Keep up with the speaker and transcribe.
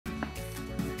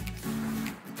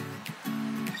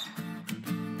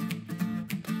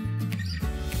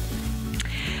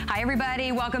Hi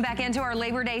everybody, welcome back into our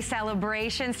Labor Day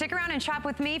celebration. Stick around and shop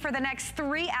with me for the next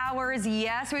 3 hours.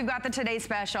 Yes, we've got the Today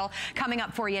Special coming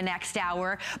up for you next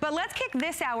hour. But let's kick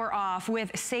this hour off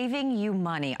with saving you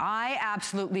money. I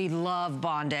absolutely love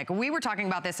Bondic. We were talking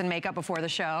about this in makeup before the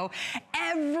show.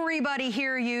 Everybody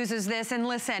here uses this, and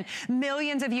listen,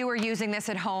 millions of you are using this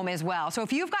at home as well. So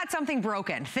if you've got something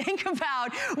broken, think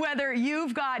about whether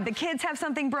you've got, the kids have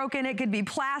something broken. It could be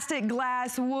plastic,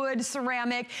 glass, wood,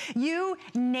 ceramic, you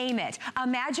name it.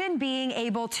 Imagine being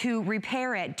able to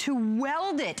repair it, to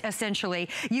weld it essentially,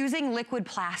 using liquid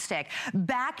plastic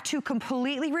back to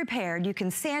completely repaired. You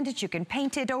can sand it, you can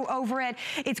paint it over it.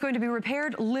 It's going to be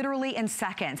repaired literally in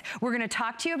seconds. We're going to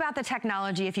talk to you about the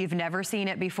technology if you've never seen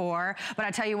it before, but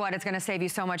I tell you what, it's going to save you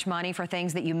so much money for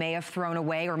things that you may have thrown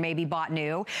away or maybe bought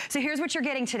new. So here's what you're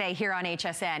getting today here on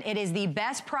HSN. It is the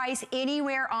best price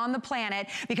anywhere on the planet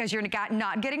because you're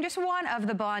not getting just one of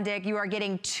the Bondic, you are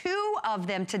getting 2 of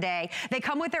them today. They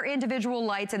come with their individual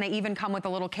lights, and they even come with a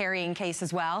little carrying case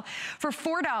as well. For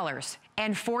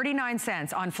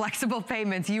 $4.49 on flexible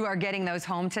payments, you are getting those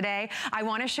home today. I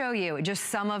want to show you just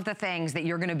some of the things that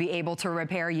you're going to be able to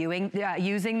repair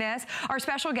using this. Our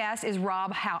special guest is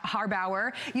Rob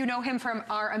Harbauer. You know him from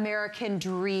our American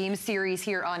Dream series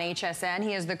here on HSN.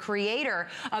 He is the creator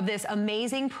of this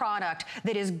amazing product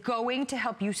that is going to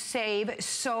help you save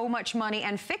so much money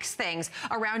and fix things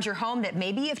around your home that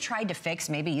maybe you've tried to fix,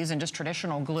 maybe using just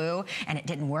traditional glue and it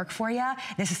didn't work for you.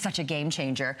 This is such a game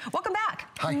changer. Welcome back.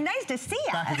 Hi. Nice to see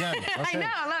you. Back again. Okay. I know,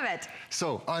 I love it.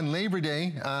 So on Labor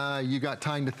Day, you got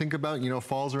time to think about,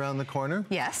 fall's around the corner.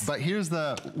 Yes. But here's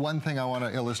the one thing I want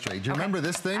to illustrate. Do you remember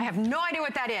this thing? I have no idea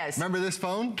what that is. Remember this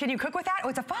phone? Can you cook with that? Oh,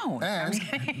 it's a phone. And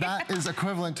that is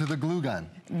equivalent to the glue gun.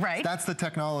 Right. That's the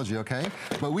technology, okay?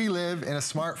 But we live in a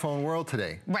smartphone world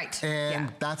today. Right.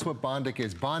 And that's what Bondic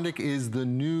is. Bondic is the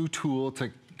new tool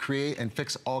to create and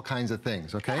fix all kinds of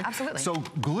things, okay? Yeah, absolutely. So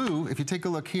glue, if you take a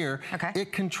look here,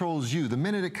 it controls you. The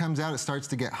minute it comes out, it starts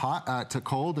to get hot, to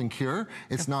cold and cure.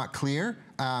 It's not clear.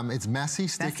 It's messy,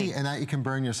 sticky, and that you can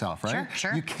burn yourself, right?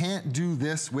 Sure. You can't do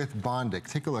this with Bondic.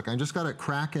 Take a look. I just got a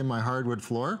crack in my hardwood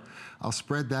floor. I'll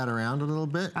spread that around a little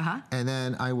bit, and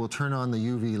then I will turn on the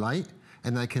UV light.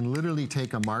 And I can literally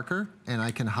take a marker and I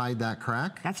can hide that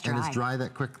crack. That's dry. And it's dry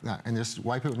that quick, and just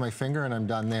wipe it with my finger and I'm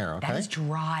done there, okay? That is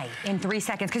dry in 3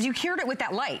 seconds because you cured it with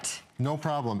that light. No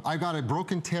problem. I got a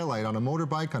broken taillight on a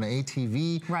motorbike, on an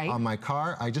ATV, on my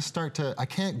car. I just I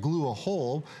can't glue a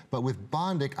hole, but with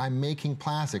Bondic, I'm making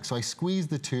plastic. So I squeeze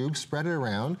the tube, spread it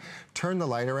around, turn the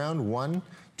light around, 1,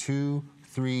 2,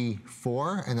 3,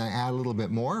 4, and I add a little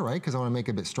bit more, right? Because I want to make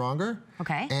it a bit stronger.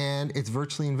 Okay. And it's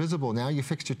virtually invisible. Now you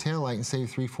fixed your taillight and save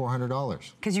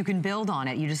 $300–400. Because you can build on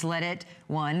it. You just let it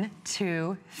 1,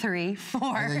 2, 3,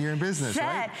 4. And then you're in business,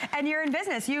 right? And you're in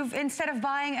business. Instead of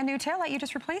buying a new taillight, you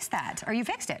just replaced that, or you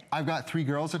fixed it. I've got 3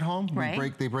 girls at home.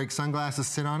 Right. They break sunglasses,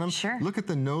 sit on them. Sure. Look at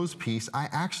the nose piece. I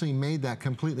actually made that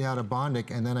completely out of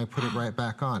Bondic, and then I put it right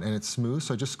back on, and it's smooth.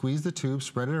 So I just squeeze the tube,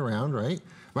 spread it around, right?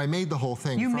 I made the whole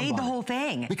thing. You from made Bondic. the whole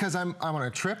thing. Because I'm on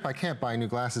a trip. I can't buy new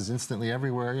glasses instantly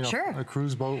everywhere. A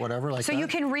cruise boat, whatever like that. So you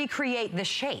can recreate the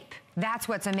shape. That's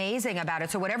what's amazing about it.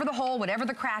 So whatever the hole, whatever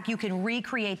the crack, you can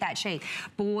recreate that shape.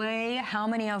 Boy, how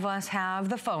many of us have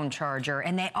the phone charger,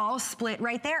 and they all split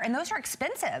right there, and those are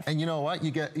expensive. And you know what?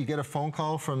 You get a phone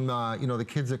call from the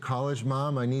kids at college.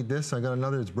 Mom, I need this. I got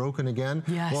another. It's broken again.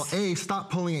 Yes. Well, A,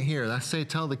 stop pulling it here.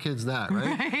 Tell the kids that,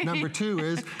 right? Number 2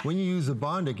 is when you use the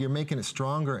Bondic, you're making it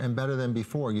stronger and better than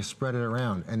before. You spread it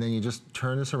around, and then you just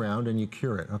turn this around and you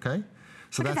cure it. Okay?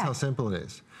 So that's how simple it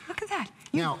is. Look at that.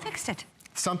 You fixed it.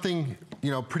 Something,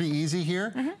 pretty easy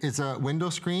here. It's a window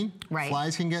screen. Right.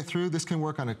 Flies can get through. This can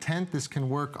work on a tent. This can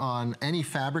work on any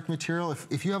fabric material.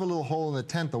 If you have a little hole in the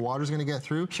tent, the water's gonna get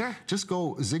through. Sure. Just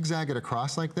go zigzag it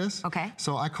across like this. Okay.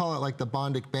 So I call it like the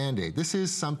Bondic Band-Aid. This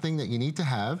is something that you need to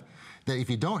have, that if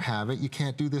you don't have it, you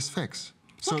can't do this fix.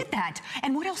 Look at that.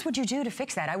 And what else would you do to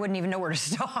fix that? I wouldn't even know where to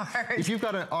start. If you've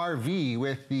got an RV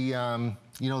with the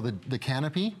the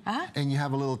canopy, and you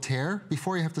have a little tear,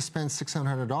 before you have to spend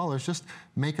 $600–700, just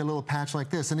make a little patch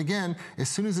like this. And again, as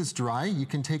soon as it's dry, you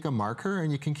can take a marker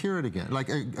and you can cure it again,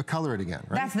 color it again,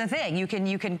 right? That's the thing. You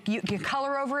can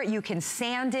color over it, you can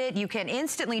sand it, you can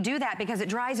instantly do that because it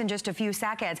dries in just a few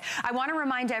seconds. I want to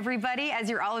remind everybody, as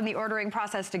you're all in the ordering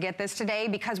process to get this today,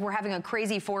 because we're having a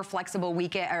crazy 4 flexible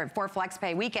weekend, or 4 flex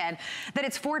pay weekend, that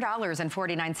it's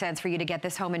 $4.49 for you to get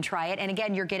this home and try it. And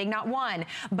again, you're getting not 1,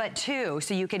 but 2. So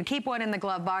so you can keep one in the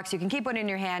glove box, you can keep one in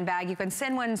your handbag, you can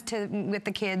send one with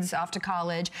the kids off to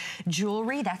college.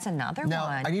 Jewelry, that's another one. Now,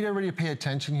 I need everybody to pay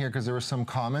attention here because there were some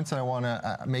comments I want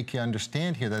to make you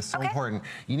understand here that's so important.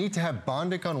 You need to have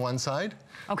Bondic on one side,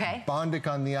 Bondic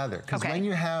on the other. Because when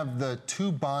you have the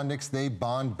two Bondics, they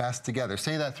bond best together.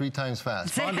 Say that 3 times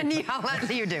fast. I'll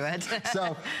let you do it.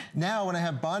 So now when I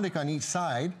have Bondic on each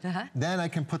side, then I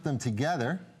can put them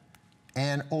together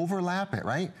and overlap it,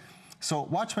 right? So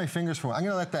watch my fingers for, I'm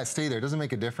gonna let that stay there, it doesn't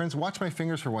make a difference. Watch my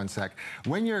fingers for 1 sec.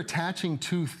 When you're attaching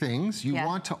two things, you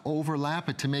want to overlap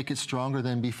it to make it stronger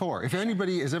than before. If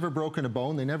anybody has ever broken a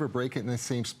bone, they never break it in the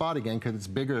same spot again because it's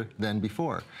bigger than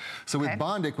before. So with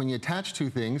Bondic, when you attach two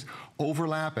things,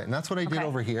 overlap it. And that's what I did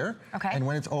over here. And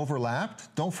when it's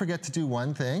overlapped, don't forget to do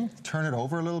one thing, turn it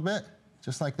over a little bit,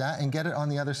 just like that, and get it on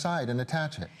the other side and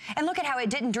attach it. And look at how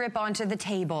it didn't drip onto the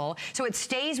table. So it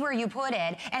stays where you put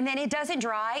it, and then it doesn't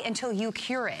dry until you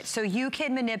cure it. So you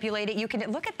can manipulate it, you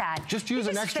can, look at that. Just use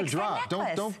an extra drop.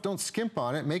 Don't skimp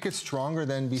on it. Make it stronger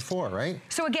than before, right?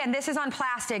 So again, this is on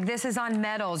plastic, this is on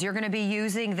metals. You're gonna be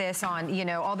using this on, you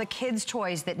know, all the kids'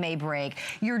 toys that may break.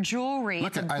 Your jewelry,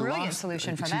 it's a brilliant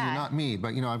solution for that. Excuse me, not me,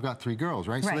 but you know, I've got 3 girls,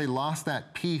 right? So they lost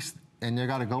that piece and they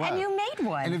got to go out. And you made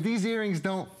one. And if these earrings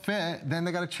don't fit, then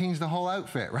they got to change the whole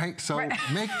outfit, right? So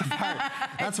make the part.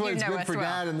 That's why it's good for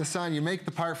dad and the son. You make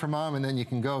the part for mom and then you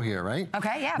can go here, right?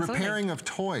 Okay, yeah, absolutely. Repairing of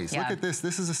toys. Look at this.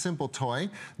 This is a simple toy.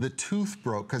 The tooth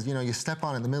broke because, you know, you step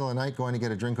on it in the middle of the night going to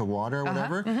get a drink of water or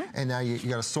whatever, and now you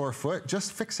got a sore foot.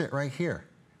 Just fix it right here.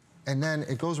 And then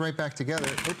it goes right back together,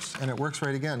 oops, and it works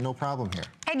right again, no problem here.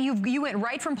 And you went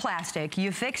right from plastic,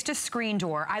 you fixed a screen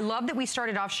door. I love that we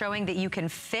started off showing that you can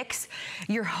fix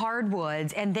your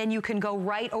hardwoods and then you can go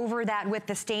right over that with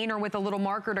the stain or with a little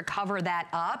marker to cover that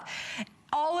up.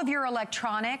 All of your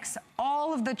electronics,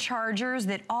 all of the chargers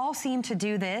that all seem to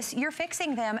do this, you're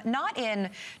fixing them not in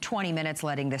 20 minutes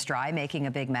letting this dry, making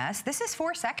a big mess. This is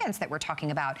 4 seconds that we're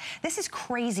talking about. This is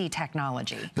crazy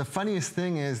technology. The funniest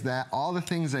thing is that all the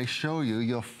things I show you,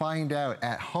 you'll find out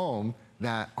at home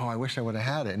that, oh, I wish I would have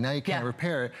had it. Now you can't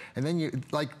repair it. And then you,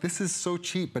 like, this is so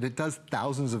cheap, but it does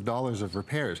thousands of dollars of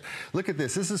repairs. Look at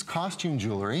this. This is costume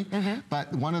jewelry,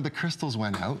 but one of the crystals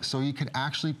went out, so you could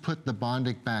actually put the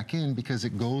Bondic back in because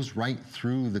it goes right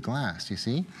through the glass, you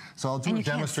see? So I'll do a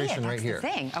demonstration right here.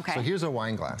 So here's a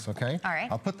wine glass, okay? All right.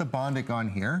 I'll put the Bondic on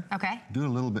here. Okay. Do it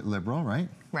a little bit liberal, right?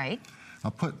 Right.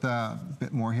 I'll put the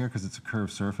bit more here because it's a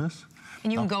curved surface.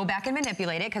 And you can go back and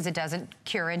manipulate it because it doesn't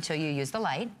cure until you use the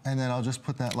light. And then I'll just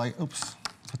put that light, oops,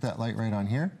 put that light right on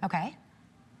here. Okay.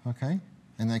 Okay.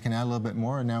 And then I can add a little bit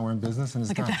more, and now we're in business, and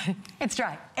it's dry. Look at that. It's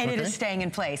dry, and it is staying in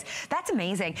place. That's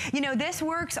amazing. You know, this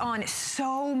works on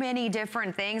so many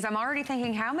different things. I'm already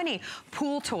thinking, how many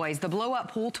pool toys, the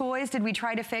blow-up pool toys, did we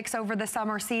try to fix over the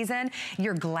summer season?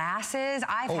 Your glasses,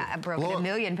 I've broken a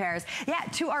million pairs. Yeah,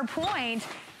 to our point,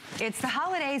 it's the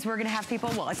holidays. We're going to have people,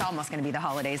 well, it's almost going to be the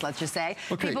holidays, let's just say.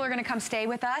 People are going to come stay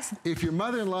with us. If your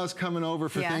mother-in-law's coming over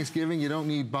for Thanksgiving, you don't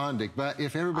need Bondic. But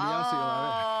if everybody else, you'll have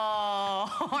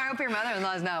it. I hope your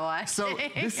mother-in-law's not watching. So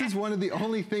this is one of the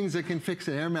only things that can fix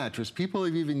an air mattress. People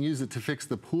have even used it to fix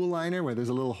the pool liner where there's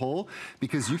a little hole,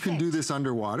 because you can do this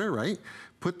underwater, right?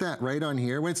 Put that right on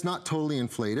here when it's not totally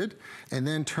inflated, and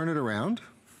then turn it around.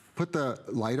 Put the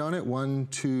light on it, 1,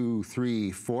 2,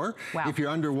 3, 4. Wow. If you're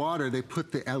underwater, they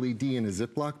put the LED in a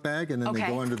Ziploc bag, and then they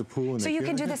go under the pool. And so you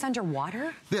can do this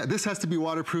underwater? Yeah, this has to be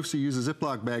waterproof, so you use a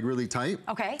Ziploc bag really tight.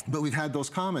 Okay. But we've had those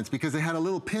comments because they had a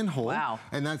little pinhole. Wow.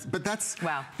 And that's,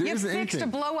 wow. You fixed a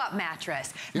blow-up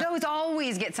mattress. Those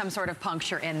always get some sort of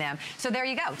puncture in them. So there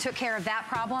you go. Took care of that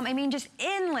problem. I mean, just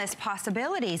endless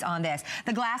possibilities on this.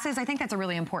 The glasses, I think that's a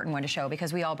really important one to show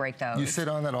because we all break those. You sit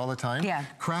on that all the time? Yeah.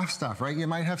 Craft stuff, right? You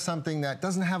might have something that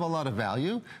doesn't have a lot of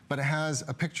value, but it has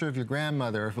a picture of your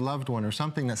grandmother or a loved one or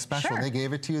something that's special. They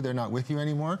gave it to you, they're not with you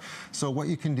anymore. So what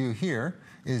you can do here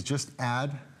is just add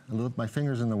a little, my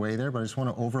finger's in the way there, but I just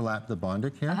want to overlap the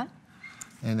Bondic here.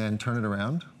 And then turn it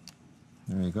around.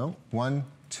 There you go. 1,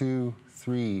 2,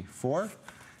 3, 4.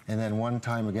 And then one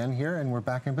time again here, and we're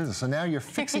back in business. So now you're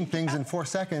fixing things in 4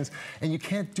 seconds, and you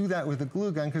can't do that with a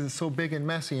glue gun because it's so big and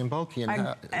messy and bulky, and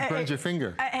it burns your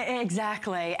finger.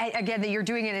 Exactly. Again, you're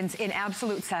doing it in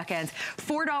absolute seconds.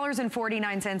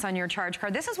 $4.49 on your charge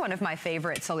card. This is one of my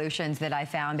favorite solutions that I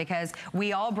found because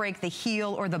we all break the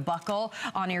heel or the buckle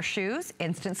on your shoes.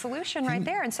 Instant solution right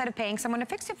there instead of paying someone to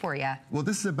fix it for you. Well,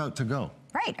 this is about to go.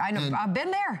 Right, I know, I've been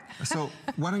there. So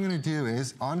what I'm gonna do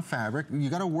is, on fabric, you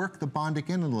gotta work the Bondic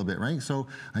in a little bit, right? So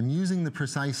I'm using the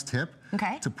precise tip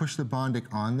to push the Bondic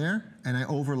on there, and I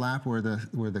overlap where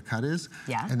the cut is,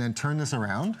 and then turn this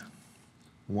around.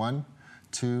 1,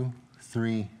 2,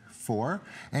 3, 4.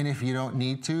 And if you don't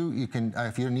need to, you can,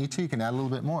 add a little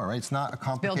bit more, right? It's not a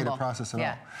complicated process at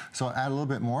all. So add a little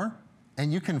bit more.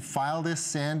 And you can file this,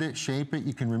 sand it, shape it,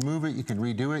 you can remove it, you can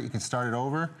redo it, you can start it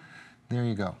over. There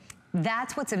you go.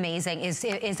 That's what's amazing is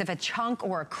if a chunk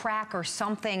or a crack or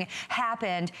something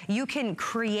happened, you can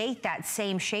create that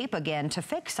same shape again to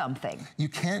fix something. You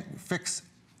can't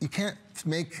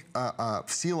make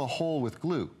seal a hole with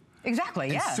glue.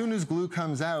 Exactly, As soon as glue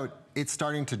comes out, it's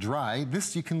starting to dry.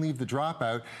 This, you can leave the drop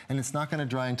out, and it's not gonna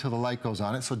dry until the light goes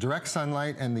on it. So direct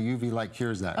sunlight and the UV light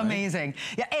cures that, right? Amazing.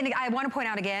 Yeah, and I wanna point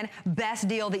out again, best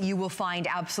deal that you will find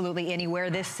absolutely anywhere.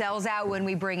 This sells out when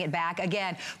we bring it back.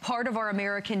 Again, part of our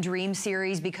American Dream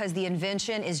series, because the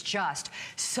invention is just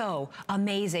so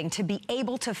amazing to be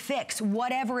able to fix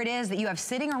whatever it is that you have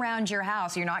sitting around your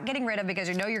house you're not getting rid of because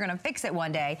you know you're gonna fix it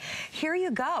one day. Here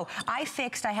you go. I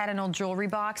had an old jewelry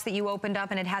box that you opened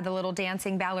up and it had the little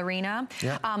dancing ballerina.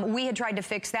 We had tried to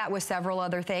fix that with several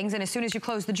other things, and as soon as you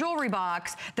close the jewelry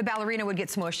box, the ballerina would get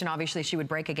smushed and obviously she would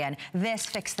break again. This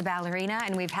fixed the ballerina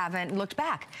and we haven't looked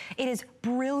back. It is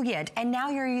brilliant, and now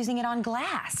you're using it on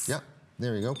glass. Yep.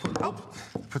 There you go.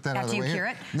 Put that out of the way. After you cure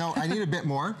it? No, I need a bit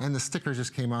more, and the sticker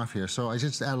just came off here. So I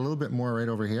just add a little bit more right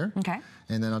over here. Okay.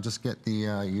 And then I'll just get the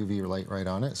UV light right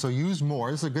on it. So use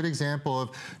more. This is a good example of,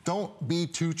 don't be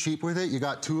too cheap with it. You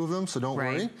got 2 of them, so don't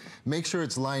worry. Make sure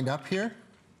it's lined up here,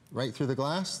 right through the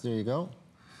glass. There you go.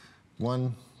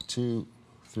 1, 2,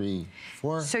 3,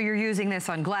 4. So you're using this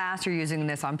on glass, you're using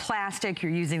this on plastic,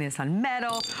 you're using this on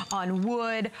metal, on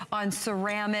wood, on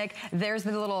ceramic. There's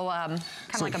the little, kind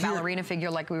of like a ballerina figure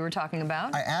like we were talking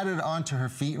about. I added onto her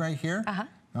feet right here.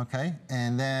 Okay,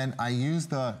 and then I use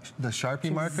the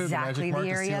Sharpie marker, the magic marker,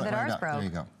 the area that ours broke. There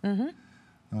you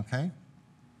go. Okay.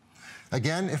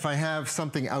 Again, if I have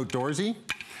something outdoorsy,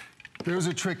 there's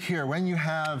a trick here. When you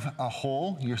have a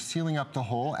hole, you're sealing up the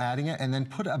hole, adding it, and then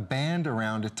put a band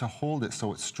around it to hold it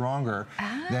so it's stronger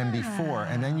than before.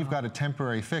 And then you've got a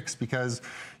temporary fix, because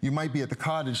you might be at the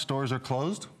cottage, stores are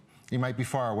closed, you might be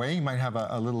far away, you might have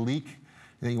a little leak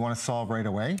that you want to solve right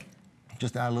away.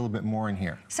 Just add a little bit more in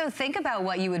here. So think about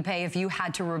what you would pay if you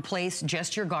had to replace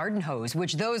just your garden hose,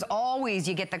 which those always,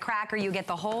 you get the crack or you get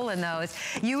the hole in those.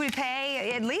 You would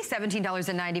pay at least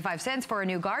 $17.95 for a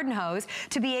new garden hose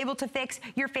to be able to fix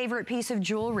your favorite piece of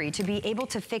jewelry, to be able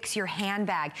to fix your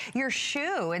handbag, your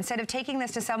shoe. Instead of taking this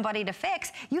to somebody to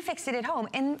fix, you fixed it at home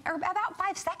in about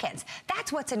 5 seconds.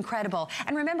 That's what's incredible.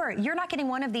 And remember, you're not getting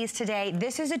one of these today.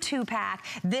 This is a 2-pack.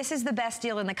 This is the best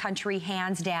deal in the country,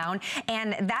 hands down.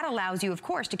 And that allows you, of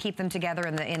course, to keep them together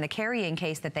in the carrying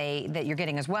case that you're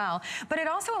getting as well. But it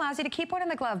also allows you to keep one in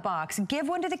the glove box, give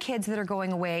one to the kids that are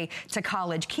going away to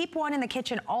college, keep one in the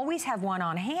kitchen, always have one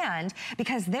on hand,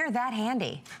 because they're that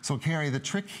handy. So Carrie, the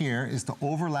trick here is to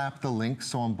overlap the links.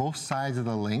 So on both sides of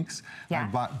the links,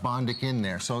 I've got Bondic in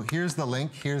there. So here's the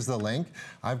link, here's the link.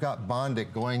 I've got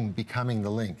Bondic becoming the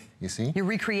link, you see? You're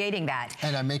recreating that.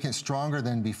 And I make it stronger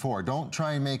than before. Don't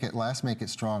try and make it less, make it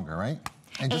stronger, right?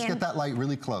 And just get that light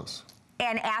really close.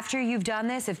 And after you've done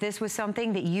this, if this was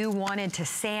something that you wanted to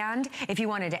sand, if you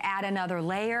wanted to add another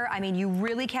layer, I mean, you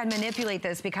really can manipulate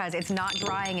this because it's not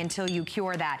drying until you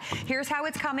cure that. Here's how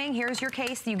it's coming. Here's your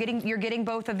case. You're getting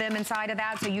both of them inside of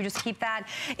that, so you just keep that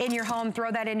in your home,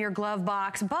 throw that in your glove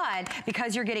box. But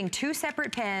because you're getting 2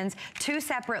 separate pins, 2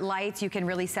 separate lights, you can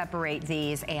really separate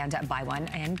these and buy one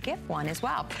and gift one as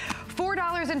well.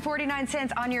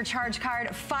 $4.49 on your charge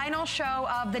card. Final show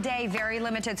of the day, very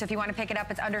limited. So if you want to pick it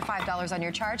up, it's under $5 on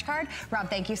your charge card. Rob,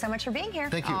 thank you so much for being here.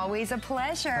 Thank you. Always a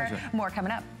pleasure. More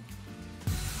coming up.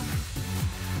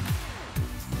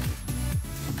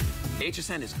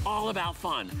 HSN is all about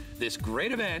fun. This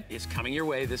great event is coming your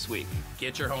way this week.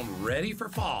 Get your home ready for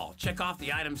fall. Check off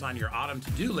the items on your autumn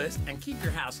to-do list and keep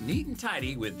your house neat and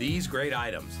tidy with these great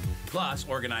items. Plus,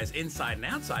 organize inside and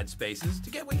outside spaces to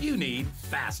get what you need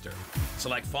faster.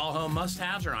 Select fall home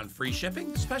must-haves are on free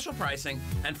shipping, special pricing,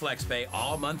 and FlexPay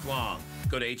all month long.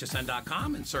 Go to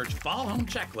hsn.com and search Fall Home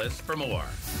Checklist for more.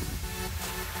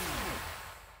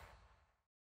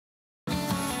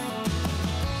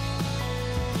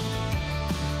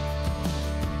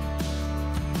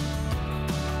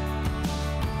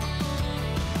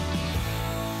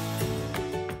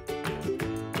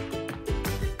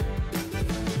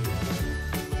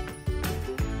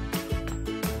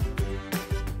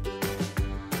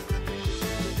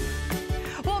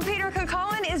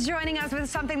 is joining us with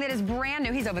something that is brand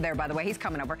new. He's over there, by the way. He's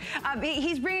coming over.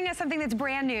 He's bringing us something that's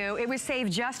brand new. It was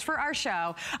saved just for our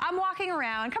show. I'm walking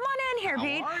around. Come on in here,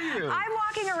 Pete. How are you? I'm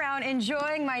walking around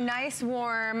enjoying my nice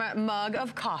warm mug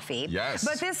of coffee. Yes.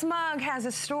 But this mug has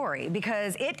a story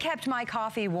because it kept my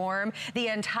coffee warm the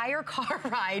entire car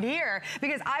ride here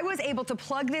because I was able to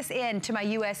plug this in to my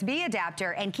USB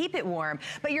adapter and keep it warm.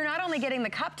 But you're not only getting the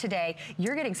cup today,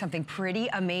 you're getting something pretty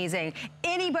amazing.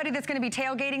 Anybody that's going to be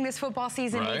tailgating this football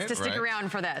season needs to stick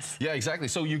around for this. Yeah, exactly.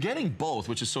 So you're getting both,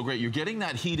 which is so great. You're getting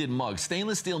that heated mug,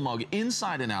 stainless steel mug,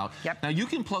 inside and out. Yep. Now you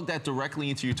can plug that directly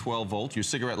into your 12 volt, your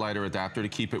cigarette lighter adapter to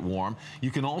keep it warm.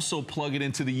 You can also plug it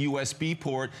into the USB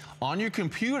port on your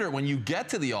computer when you get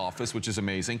to the office, which is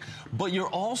amazing. But you're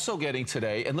also getting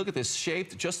today, and look at this,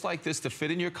 shaped just like this to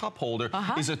fit in your cup holder,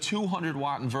 is a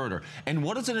 200-watt inverter. And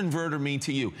what does an inverter mean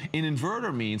to you? An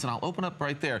inverter means, and I'll open up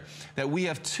right there, that we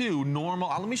have two normal,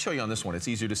 let me show you on this one. It's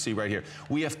easier to see right here.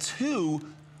 We have two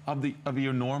of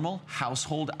your normal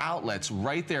household outlets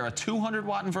right there, a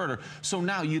 200-watt inverter. So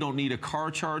now you don't need a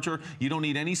car charger, you don't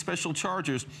need any special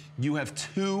chargers. You have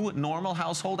two normal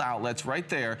household outlets right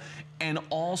there and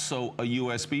also a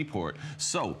USB port.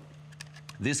 So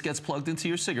this gets plugged into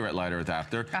your cigarette lighter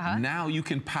adapter. Now you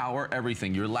can power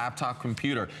everything, your laptop,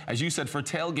 computer. As you said, for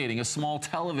tailgating, a small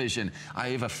television. I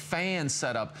have a fan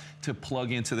set up to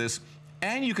plug into this.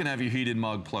 And you can have your heated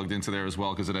mug plugged into there as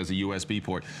well because it has a USB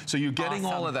port. So you're getting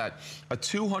all of that. A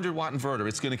 200-watt inverter.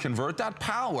 It's going to convert that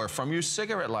power from your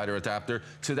cigarette lighter adapter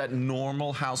to that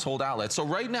normal household outlet. So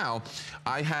right now,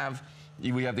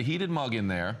 we have the heated mug in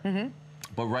there.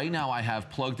 But right now I have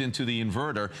plugged into the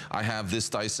inverter, I have this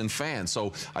Dyson fan.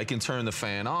 So I can turn the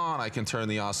fan on, I can turn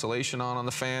the oscillation on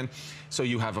the fan. So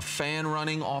you have a fan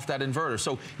running off that inverter.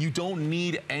 So you don't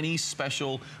need any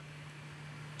special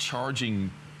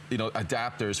charging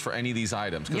adapters for any of these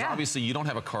items. Because obviously you don't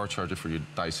have a car charger for your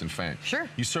Dyson fan. Sure.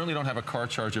 You certainly don't have a car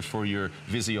charger for your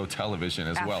Vizio television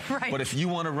as well. Right. But if you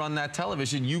want to run that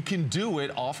television, you can do it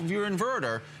off of your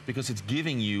inverter because it's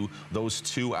giving you those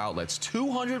two outlets.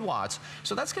 200 watts.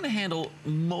 So that's going to handle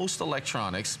most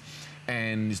electronics.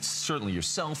 And certainly your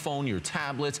cell phone, your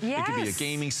tablets, it could be a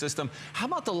gaming system. How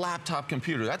about the laptop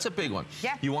computer? That's a big one.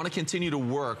 You want to continue to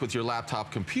work with your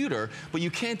laptop computer, but you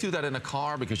can't do that in a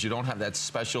car because you don't have that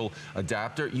special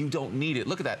adapter. You don't need it.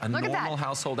 Look at that, a normal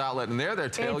household outlet. And they're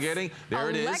tailgating.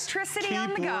 There it is. Electricity on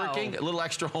the go. Working. A little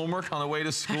extra homelwork on the way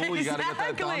to school. You got to get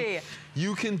that done.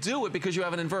 You can do it because you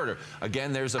have an inverter.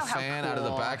 Again, there's a fan out of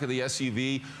the back of the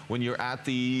SUV when you're at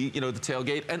the, the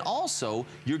tailgate. And also,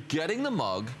 you're getting the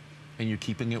mug and you're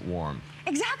keeping it warm.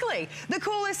 Exactly. The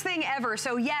coolest thing ever.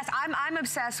 So yes, I'm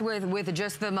obsessed with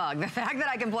just the mug. The fact that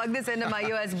I can plug this into my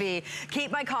USB,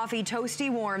 keep my coffee toasty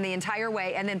warm the entire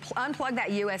way, and then unplug that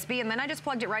USB, and then I just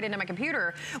plugged it right into my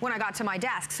computer when I got to my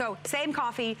desk. So same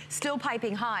coffee, still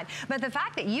piping hot. But the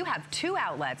fact that you have two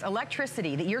outlets,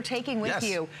 electricity that you're taking with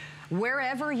you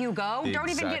wherever you go. Don't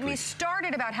even get me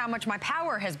started about how much my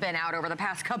power has been out over the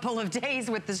past couple of days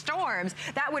with the storms.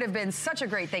 That would have been such a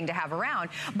great thing to have around.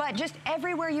 But just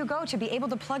everywhere you go to be able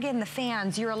to plug in the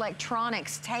fans, your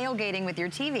electronics, tailgating with your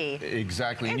TV.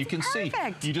 Exactly. And you can see,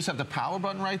 you just have the power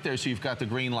button right there, so you've got the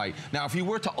green light. Now, if you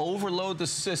were to overload the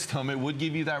system, it would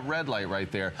give you that red light right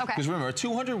there. Because remember,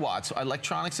 200 watts,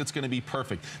 electronics, it's going to be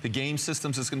perfect. The game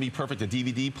systems, it's going to be perfect. The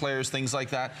DVD players, things like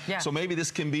that. So maybe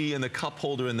this can be in the cup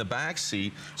holder in the back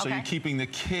seat, so you're keeping the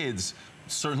kids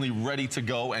certainly ready to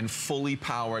go and fully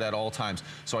powered at all times.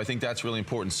 So I think that's really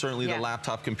important. Certainly the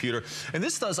laptop computer. And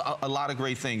this does a lot of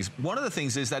great things. One of the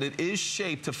things is that it is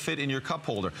shaped to fit in your cup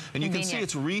holder. And you can see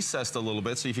it's recessed a little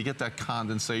bit, so if you get that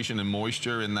condensation and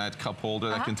moisture in that cup holder,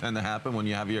 that can tend to happen when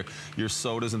you have your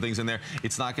sodas and things in there,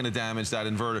 it's not going to damage that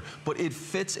inverter. But it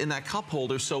fits in that cup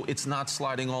holder, so it's not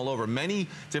sliding all over. Many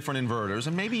different inverters,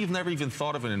 and maybe you've never even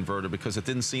thought of an inverter because it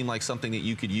didn't seem like something that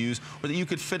you could use or that you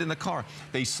could fit in the car.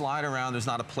 They slide around. There's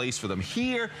not a place for them.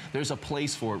 Here, there's a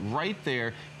place for it right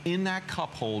there in that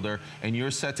cup holder, and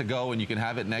you're set to go, and you can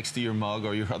have it next to your mug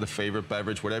or your other favorite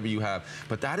beverage, whatever you have.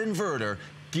 But that inverter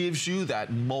gives you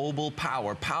that mobile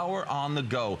power on the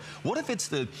go. What if it's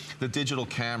the digital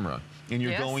camera and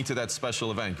you're going to that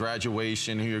special event,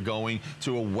 graduation, or you're going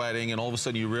to a wedding, and all of a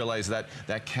sudden you realize that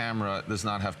that camera does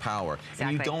not have power.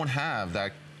 And you don't have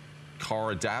that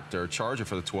car adapter charger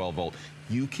for the 12 volt.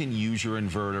 You can use your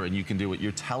inverter and you can do it.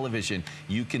 Your television,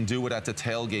 you can do it at the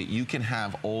tailgate. You can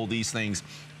have all these things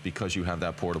because you have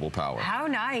that portable power. How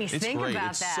nice. It's Think great.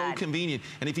 about it's that. so convenient.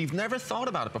 And if you've never thought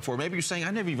about it before, maybe you're saying,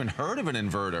 I never even heard of an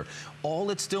inverter. All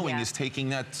it's doing is taking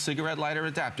that cigarette lighter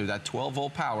adapter, that 12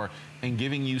 volt power, and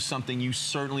giving you something you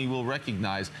certainly will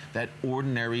recognize, that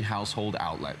ordinary household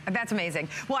outlet. That's amazing.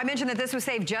 Well, I mentioned that this was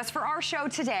saved just for our show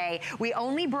today. We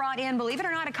only brought in, believe it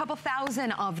or not, a couple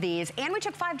thousand of these, and we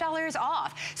took $5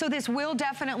 off. So this will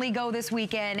definitely go this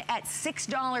weekend at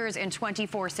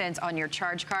 $6.24 on your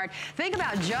charge card. Think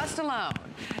about just alone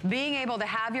being able to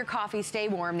have your coffee stay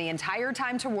warm the entire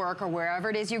time to work or wherever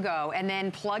it is you go, and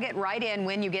then plug it right in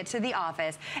when you get to the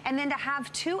office, and then to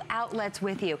have 2 outlets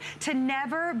with you, to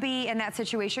never be in that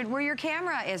situation where your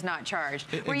camera is not charged,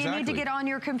 where you need to get on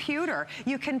your computer.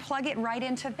 You can plug it right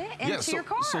into your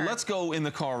car. So let's go in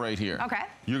the car right here. Okay.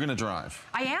 You're going to drive.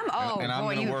 I am? Oh, and I'm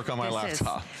going to work on my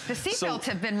laptop. The seatbelts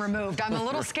have been removed. I'm a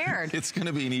little scared. It's going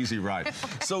to be an easy ride.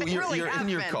 So you're in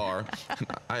your car.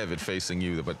 I have it facing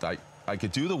you, but I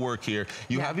could do the work here.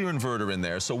 You have your inverter in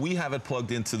there, so we have it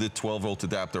plugged into the 12-volt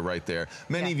adapter right there.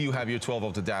 Many of you have your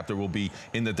 12-volt adapter will be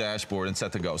in the dashboard and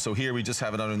set to go. So here we just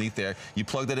have it underneath there. You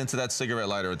plugged it into that cigarette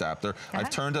lighter adapter. I've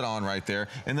turned it on right there,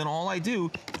 and then all I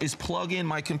do is plug in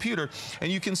my computer, and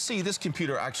you can see this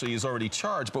computer actually is already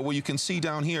charged, but what you can see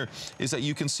down here is that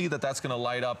you can see that that's going to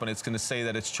light up and it's going to say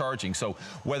that it's charging. So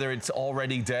whether it's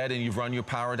already dead and you've run your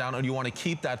power down and you want to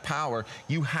keep that power,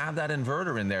 you have that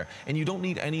inverter in there, and you don't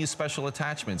need any special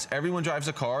attachments. Everyone drives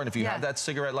a car, and if you have that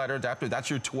cigarette lighter adapter, that's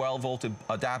your 12-volt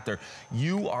adapter.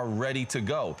 You are ready to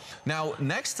go. Now,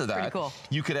 next to that,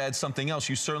 you could add something else.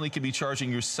 You certainly could be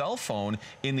charging your cell phone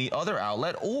in the other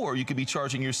outlet, or you could be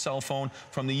charging your cell phone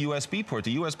from the USB port.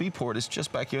 The USB port is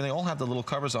just back here. They all have the little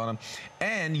covers on them,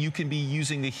 and you can be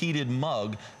using the heated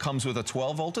mug. Comes with a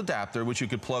 12-volt adapter, which you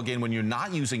could plug in when you're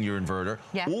not using your inverter,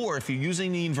 or if you're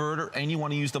using the inverter and you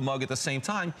want to use the mug at the same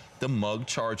time, the mug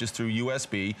charges through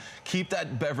USB. Keep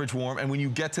that beverage warm, and when you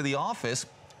get to the office,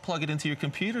 plug it into your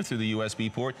computer through the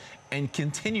USB port and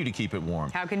continue to keep it warm.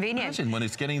 How convenient. Imagine when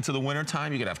it's getting into the winter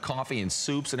time, you could have coffee and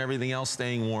soups and everything else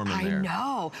staying warm in there. I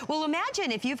know. Well, imagine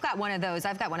if you've got one of those.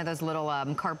 I've got one of those little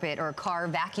carpet or car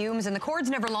vacuums, and the cord's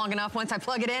never long enough once I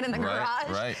plug it in the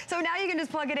garage. Right. So now you can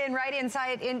just plug it in right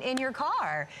inside in your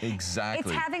car. Exactly.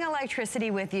 It's having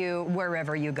electricity with you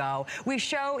wherever you go. We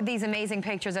show these amazing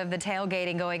pictures of the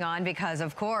tailgating going on because,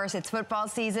 of course, it's football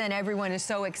season. Everyone is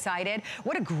so excited.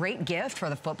 What a great gift for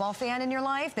the football fan in your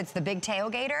life that's the big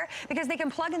tailgater, because they can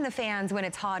plug in the fans when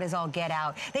it's hot as all get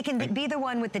out. They can be the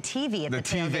one with the TV at the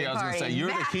tailgate I was going to say, you're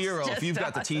the hero. If you've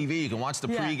got the TV, you can watch the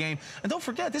pregame. And don't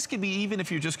forget, this could be even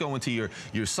if you're just going to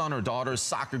your son or daughter's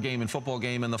soccer game and football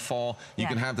game in the fall, you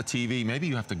can have the TV. Maybe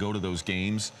you have to go to those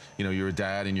games. You know, you're a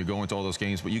dad and you're going to all those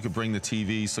games, but you could bring the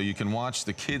TV so you can watch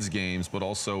the kids' games, but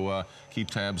also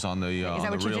keep tabs on the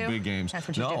real big games.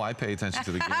 No, I pay attention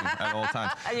to the game at all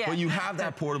times. But you have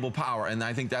that portable power, and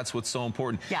I think that's what's so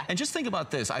important. And just think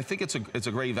about this. I think it's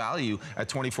a great value at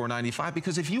 $24.95,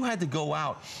 because if you had to go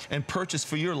out and purchase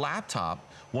for your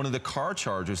laptop one of the car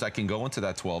chargers that can go into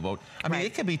that 12-volt, I mean,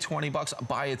 it could be $20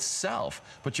 by itself,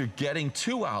 but you're getting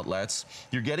 2 outlets,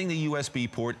 you're getting the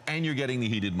USB port, and you're getting the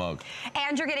heated mug.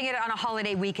 And you're getting it on a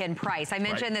holiday weekend price. I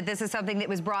mentioned that this is something that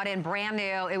was brought in brand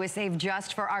new. It was saved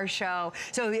just for our show.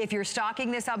 So if you're stocking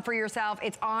this up for yourself,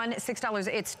 it's on $6.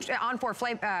 It's on for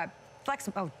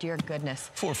oh, dear goodness.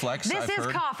 4 flex, This is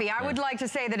coffee. I would like to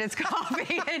say that it's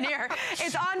coffee in here.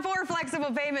 It's on 4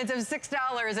 flexible payments of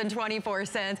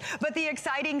 $6.24. But the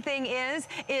exciting thing is,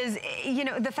 you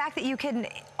know, the fact that you can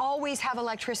always have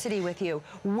electricity with you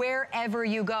wherever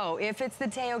you go. If it's the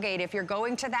tailgate, if you're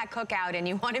going to that cookout and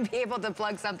you want to be able to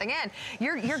plug something in,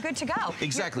 you're good to go.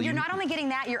 Exactly. You're not only getting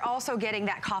that, you're also getting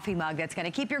that coffee mug that's going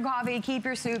to keep your coffee, keep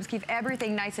your soups, keep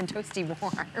everything nice and toasty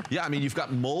warm. Yeah, I mean, you've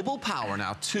got mobile power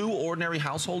now, 2 ordinary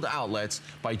household outlets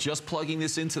by just plugging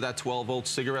this into that 12-volt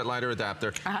cigarette lighter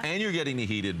adapter, and you're getting the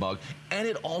heated mug, and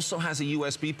it also has a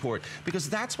USB port, because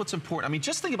that's what's important. I mean,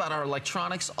 just think about our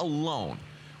electronics alone.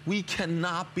 We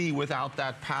cannot be without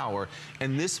that power,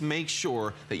 and this makes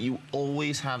sure that you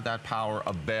always have that power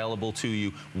available to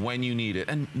you when you need it.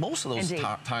 And most of those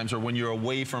times are when you're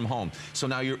away from home. So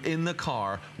now you're in the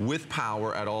car with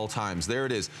power at all times. There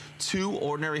it is, 2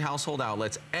 ordinary household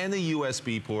outlets and the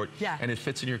USB port, and it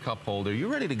fits in your cup holder.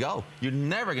 You're ready to go. You're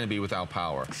never going to be without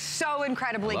power. So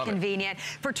incredibly convenient.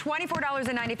 For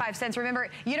 $24.95, remember,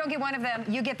 you don't get one of them,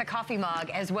 you get the coffee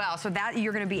mug as well. So that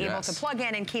you're going to be able to plug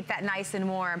in and keep that nice and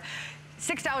warm.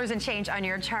 $6 and change on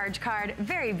your charge card.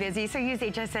 Very busy, so use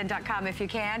hsn.com if you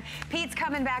can. Pete's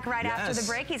coming back right after the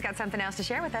break. He's got something else to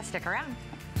share with us. Stick around.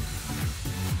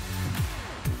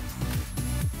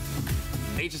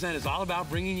 HSN is all about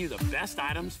bringing you the best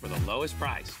items for the lowest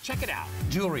price. Check it out.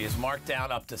 Jewelry is marked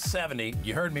down up to 70,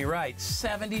 you heard me right,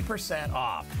 70%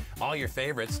 off. All your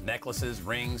favorites, necklaces,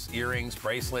 rings, earrings,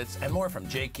 bracelets, and more from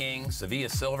J. King, Sevilla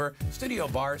Silver, Studio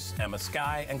Bars, Emma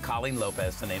Sky, and Colleen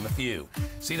Lopez, to name a few.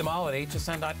 See them all at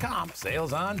hsn.com.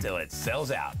 Sales on till it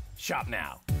sells out. Shop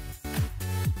now.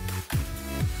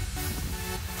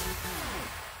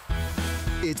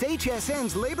 It's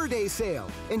HSN's Labor Day sale.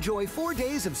 Enjoy 4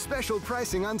 days of special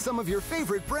pricing on some of your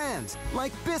favorite brands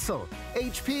like Bissell,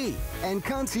 HP, and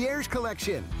Concierge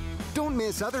Collection. Don't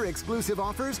miss other exclusive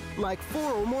offers like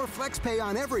 4 or more FlexPay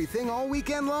on everything all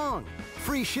weekend long.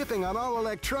 Free shipping on all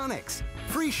electronics.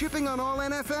 Free shipping on all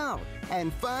NFL.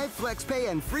 And 5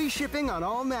 FlexPay and free shipping on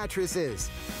all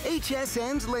mattresses.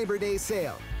 HSN's Labor Day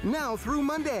sale. Now through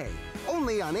Monday.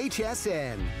 Only on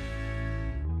HSN.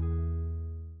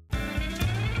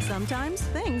 Sometimes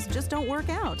things just don't work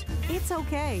out. It's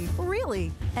okay,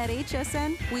 really. At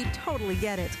HSN, we totally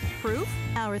get it. Proof?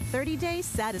 Our 30-day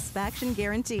satisfaction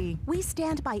guarantee. We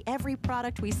stand by every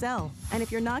product we sell. And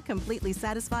if you're not completely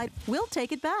satisfied, we'll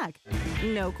take it back.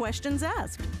 No questions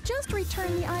asked. Just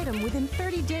return the item within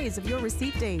 30 days of your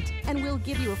receipt date, and we'll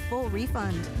give you a full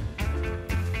refund.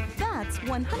 That's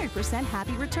 100%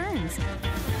 happy returns.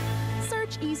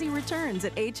 Search Easy Returns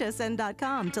at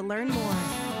hsn.com to learn more.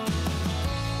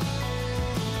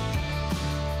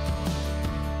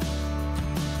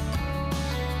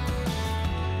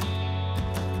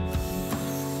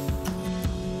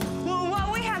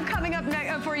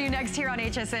 For you next here on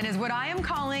HSN is what I am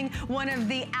calling one of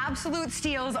the absolute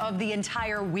steals of the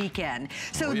entire weekend.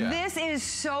 So this is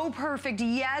so perfect,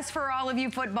 yes, for all of you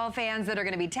football fans that are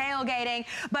going to be tailgating,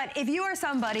 but if you are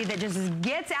somebody that just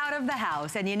gets out of the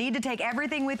house and you need to take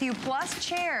everything with you plus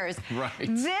chairs,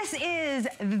 this is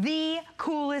the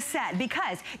coolest set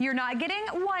because you're not getting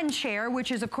one chair,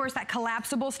 which is of course that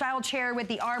collapsible style chair with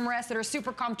the armrests that are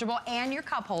super comfortable and your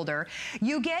cup holder.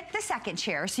 You get the second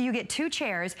chair, so you get 2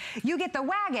 chairs. You get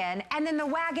the wagon, and then the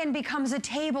wagon becomes a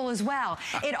table as well.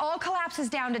 It all collapses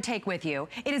down to take with you.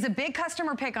 It is a big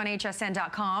customer pick on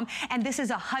hsn.com, and this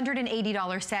is a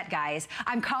 $180 set, guys.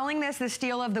 I'm calling this the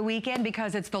steal of the weekend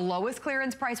because it's the lowest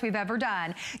clearance price we've ever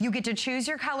done. You get to choose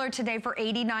your color today for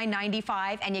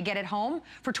 $89.95, and you get it home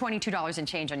for $22 and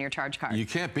change on your charge card. You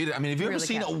can't beat it. I mean, have you ever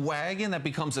seen a wagon that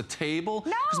becomes a table?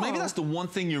 No. Because maybe that's the one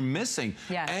thing you're missing.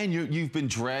 Yes. And you've been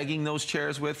dragging those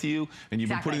chairs with you, and you've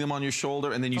been putting them on your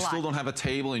shoulder, and then you still don't have a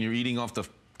table, and you're eating off the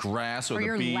grass or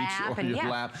the beach or your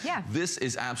lap. This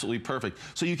is absolutely perfect.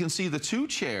 So you can see the 2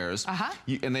 chairs,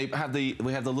 and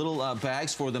we have the little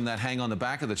bags for them that hang on the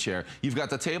back of the chair. You've got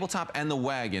the tabletop and the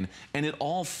wagon, and it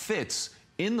all fits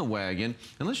in the wagon.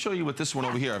 And let's show you with this one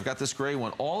over here. I've got this gray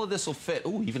one. All of this will fit.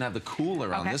 Ooh, even have the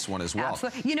cooler on this one as well.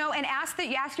 Absolutely. You know, and ask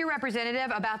your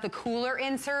representative about the cooler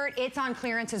insert. It's on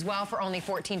clearance as well for only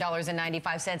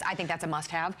 $14.95. I think that's a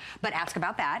must-have, but ask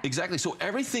about that. Exactly. So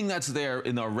everything that's there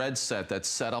in the red set that's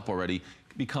set up already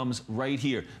becomes right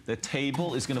here. The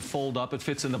table is going to fold up. It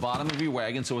fits in the bottom of your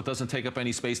wagon so it doesn't take up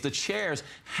any space. The chairs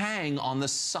hang on the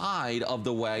side of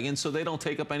the wagon so they don't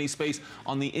take up any space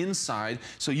on the inside.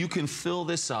 So you can fill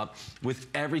this up with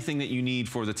everything that you need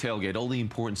for the tailgate. All the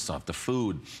important stuff, the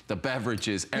food, the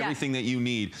beverages, everything that you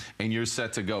need, and you're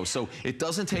set to go. So it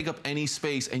doesn't take up any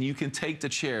space, and you can take the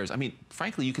chairs. I mean,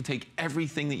 frankly, you can take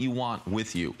everything that you want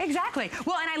with you. Exactly.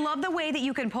 Well, and I love the way that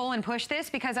you can pull and push this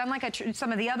because unlike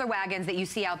some of the other wagons that you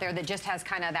see out there that just has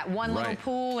kind of that one little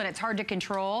pull and it's hard to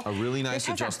control. A really nice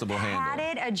adjustable handle.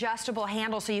 Padded adjustable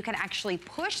handle so you can actually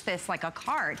push this like a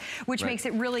cart, which makes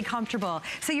it really comfortable.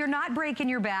 So you're not breaking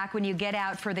your back when you get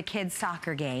out for the kids'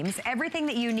 soccer games. Everything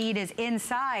that you need is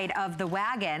inside of the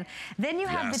wagon. Then you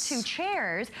have the 2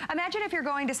 chairs. Imagine if you're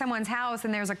going to someone's house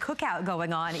and there's a cookout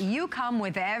going on. You come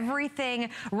with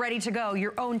everything ready to go.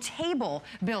 Your own table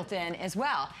built in as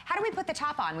well. How do we put the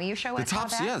top on? Will you show us how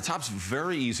that? Yeah, the top's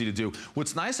very easy to do.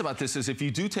 What's nice about this is if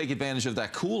you do take advantage of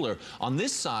that cooler, on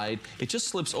this side, it just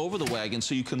slips over the wagon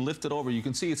so you can lift it over. You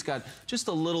can see it's got just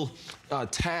a little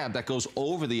tab that goes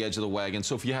over the edge of the wagon.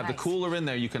 So if you have the cooler in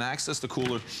there, you can access the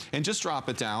cooler and just drop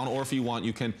it down, or if you want,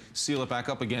 you can seal it back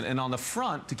up again. And on the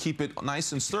front, to keep it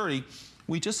nice and sturdy,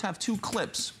 we just have 2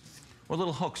 clips or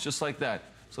little hooks just like that.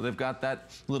 So they've got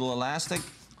that little elastic.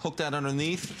 Hook that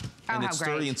underneath, and it's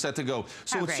sturdy and set to go.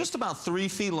 So it's just about 3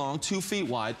 feet long, 2 feet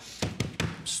wide.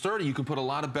 sturdy. You can put a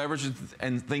lot of beverages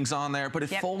and things on there, but it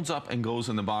folds up and goes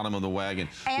in the bottom of the wagon,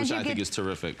 which I think is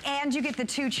terrific. And you get the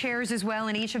 2 chairs as well,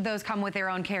 and each of those come with their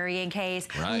own carrying case.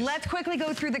 Right. Let's quickly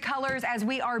go through the colors as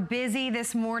we are busy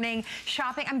this morning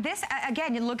shopping. This,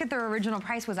 again, you look at their original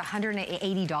price was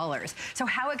 $180. So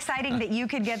how exciting that you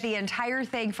could get the entire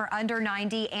thing for under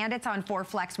 $90, and it's on 4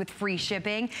 Flex with free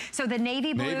shipping. So the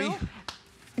navy blue.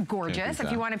 Gorgeous.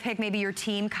 If you want to pick maybe your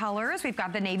team colors, we've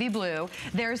got the navy blue.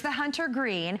 There's the hunter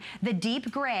green, the deep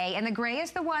gray, and the gray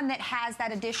is the one that has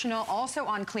that additional, also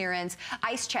on clearance,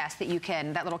 ice chest that you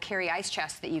can, that little carry ice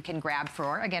chest that you can grab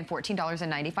for, again,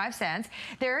 $14.95.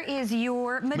 There is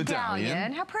your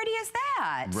medallion. How pretty is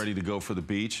that? Ready to go for the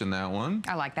beach in that one.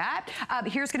 I like that.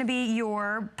 Here's going to be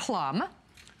your plum.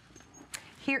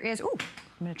 Here is, ooh,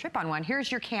 I'm going to trip on one. Here's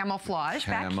your camouflage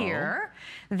back here.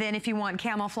 Then if you want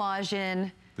camouflage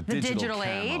in the digital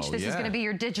age, this is going to be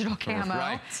your digital camo.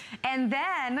 Right. And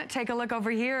then take a look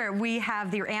over here. We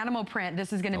have your animal print.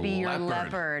 This is going to be your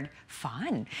leopard.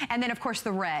 Fun. And then, of course,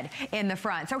 the red in the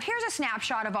front. So here's a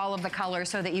snapshot of all of the colors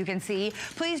so that you can see.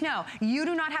 Please know, you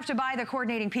do not have to buy the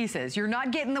coordinating pieces. You're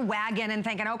not getting the wagon and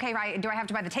thinking, okay, right, do I have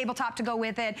to buy the tabletop to go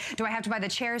with it? Do I have to buy the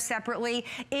chairs separately?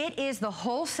 It is the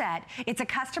whole set. It's a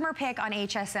customer pick on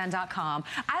hsn.com.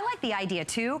 I like the idea,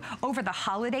 too, over the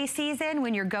holiday season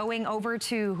when you're going over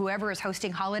to whoever is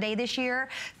hosting holiday this year,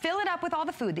 fill it up with all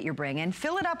the food that you're bringing,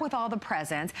 fill it up with all the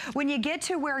presents. When you get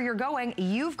to where you're going,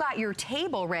 you've got your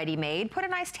table ready made. Put a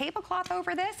nice tablecloth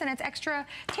over this and it's extra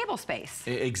table space.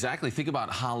 Exactly. Think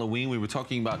about Halloween. We were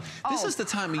talking about, this is the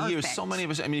time of year so many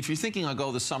of us, I mean, if you're thinking like,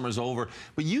 oh, the summer's over,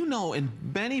 but you know, in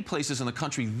many places in the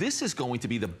country, this is going to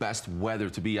be the best weather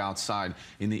to be outside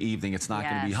in the evening. It's not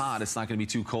going to be hot. It's not going to be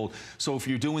too cold. So if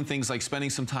you're doing things like spending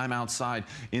some time outside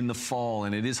in the fall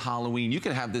and it is Halloween, you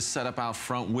can have this set up out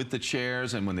front with the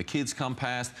chairs, and when the kids come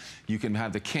past, you can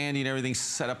have the candy and everything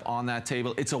set up on that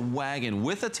table. It's a wagon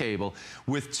with a table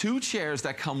with 2 chairs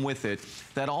that come with it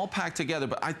that all pack together.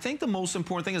 But I think the most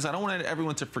important thing is I don't want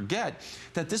everyone to forget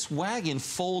that this wagon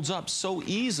folds up so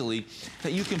easily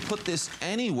that you can put this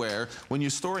anywhere when you're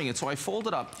storing it. So I fold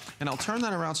it up and I'll turn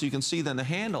that around so you can see then the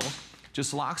handle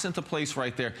just locks into place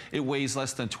right there. It weighs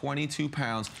less than 22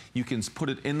 pounds. You can put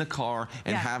it in the car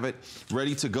and have it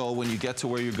ready to go when you get to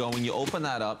where you're going. You open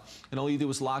that up, and all you do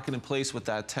is lock it in place with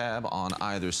that tab on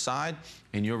either side,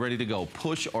 and you're ready to go.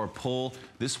 Push or pull,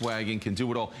 this wagon can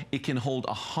do it all. It can hold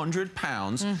 100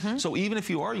 pounds. So even if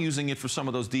you are using it for some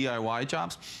of those DIY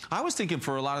jobs, I was thinking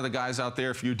for a lot of the guys out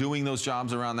there, if you're doing those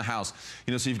jobs around the house,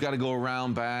 you know, so you've got to go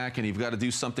around back and you've got to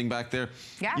do something back there.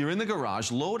 You're in the garage,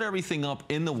 load everything up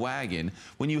in the wagon.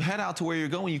 When you head out to where you're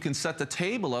going, you can set the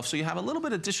table up so you have a little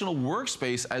bit additional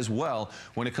workspace as well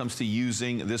when it comes to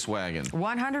using this wagon.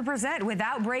 100%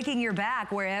 without breaking your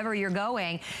back wherever you're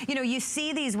going. You know, you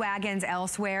see these wagons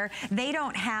elsewhere. They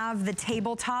don't have the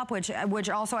tabletop, which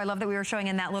also I love that we were showing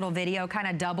in that little video, kind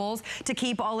of doubles to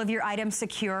keep all of your items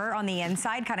secure on the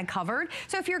inside, kind of covered.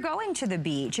 So if you're going to the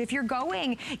beach, if you're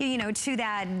going, you know, to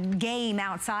that game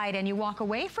outside and you walk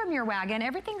away from your wagon,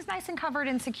 everything's nice and covered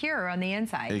and secure on the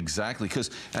inside. Exactly,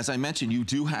 because as I mentioned, you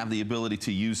do have the ability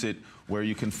to use it where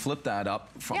you can flip that up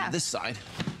from this side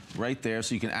right there,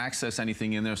 so you can access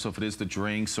anything in there. So if it is the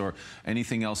drinks or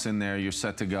anything else in there, you're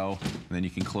set to go, and then you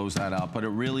can close that up. But it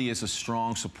really is a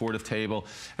strong, supportive table.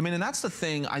 I mean, and that's the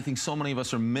thing I think so many of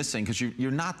us are missing, because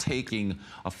you're not taking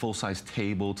a full-size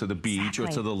table to the beach or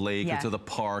to the lake or to the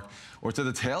park or to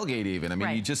the tailgate even. I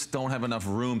mean, you just don't have enough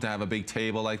room to have a big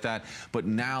table like that. But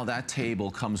now that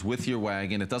table comes with your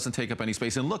wagon. It doesn't take up any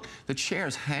space. And look, the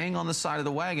chairs hang on the side of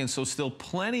the wagon, so still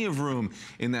plenty of room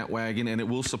in that wagon, and it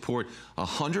will support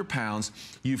 100 pounds.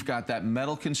 You've got that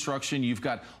metal construction. You've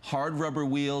got hard rubber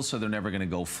wheels, so they're never going to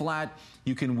go flat.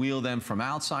 You can wheel them from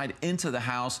outside into the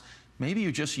house. Maybe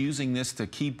you're just using this to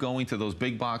keep going to those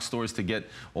big box stores to get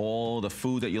all the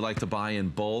food that you like to buy in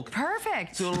bulk.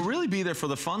 Perfect. So it'll really be there for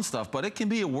the fun stuff, but it can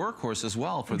be a workhorse as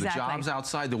well for the jobs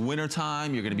outside. The winter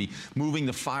time, you're going to be moving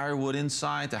the firewood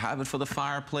inside to have it for the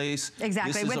fireplace.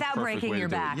 Exactly, without breaking your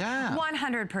back.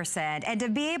 100%. And to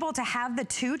be able to have the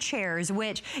 2 chairs,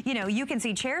 which, you know, you can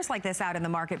see chairs like this out in the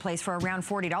marketplace for around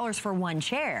 $40 for 1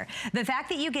 chair. The fact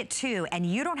that you get 2 and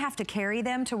you don't have to carry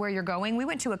them to where you're going. We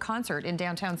went to a concert in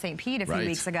downtown St. Pete feet a few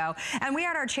weeks ago. And we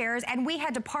had our chairs and we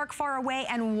had to park far away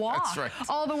and walk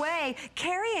all the way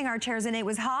carrying our chairs, and it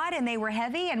was hot and they were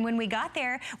heavy. And when we got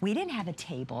there, we didn't have a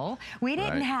table. We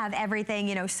didn't have everything,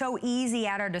 you know, so easy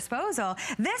at our disposal.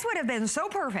 This would have been so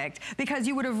perfect because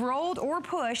you would have rolled or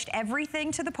pushed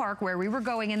everything to the park where we were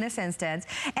going in this instance,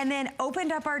 and then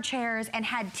opened up our chairs and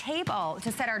had table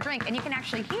to set our drink. And you can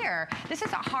actually hear, this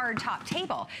is a hard top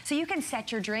table. So you can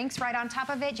set your drinks right on top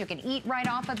of it. You can eat right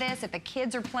off of this. If the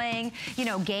kids are playing, you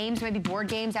know, games, maybe board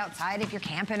games outside, if you're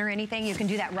camping or anything, you can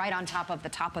do that right on top of the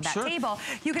top of that table.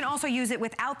 You can also use it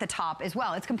without the top as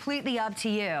well. It's completely up to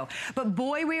you. But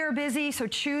boy, we are busy, so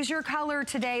choose your color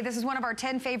today. This is one of our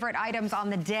 10 favorite items on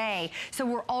the day. So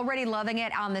we're already loving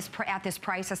it on this at this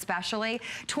price especially.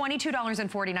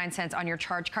 $22.49 on your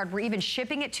charge card. We're even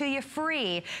shipping it to you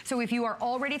free. So if you are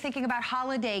already thinking about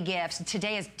holiday gifts,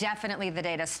 today is definitely the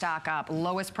day to stock up.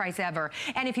 Lowest price ever.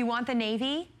 And if you want the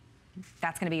navy,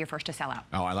 that's going to be your first to sell out.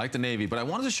 Oh, I like the navy, but I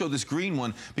wanted to show this green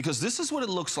one because this is what it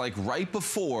looks like right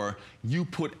before you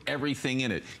put everything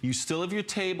in it. You still have your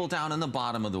table down in the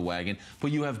bottom of the wagon,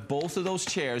 but you have both of those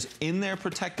chairs in their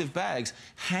protective bags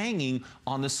hanging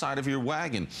on the side of your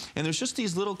wagon. And there's just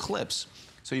these little clips.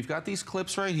 So you've got these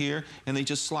clips right here, and they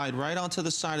just slide right onto the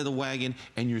side of the wagon,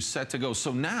 and you're set to go.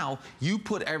 So now you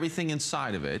put everything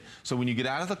inside of it. So when you get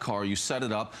out of the car, you set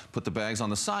it up, put the bags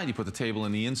on the side, you put the table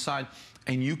in the inside,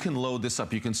 and you can load this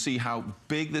up. You can see how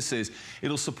big this is.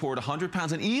 It'll support 100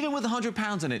 pounds, and even with 100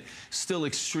 pounds in it, still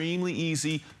extremely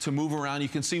easy to move around. You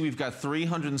can see we've got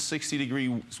 360-degree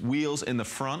wheels in the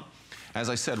front. As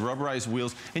I said, rubberized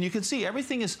wheels. And you can see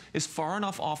everything is far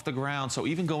enough off the ground, so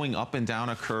even going up and down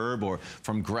a curb or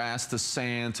from grass to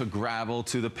sand to gravel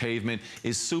to the pavement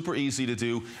is super easy to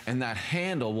do, and that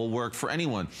handle will work for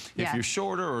anyone. If you're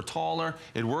shorter or taller,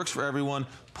 it works for everyone.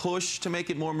 Push to make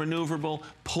it more maneuverable.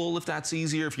 Pull if that's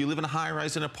easier. If you live in a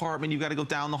high-rise apartment, you've got to go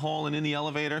down the hall and in the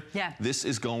elevator. This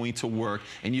is going to work,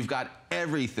 and you've got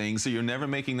everything, so you're never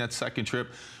making that second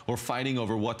trip or fighting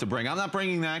over what to bring. I'm not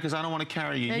bringing that because I don't want to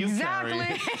carry it. You carry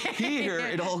it. Here,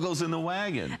 it all goes in the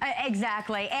wagon.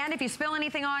 Exactly. And if you spill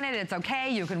anything on it, it's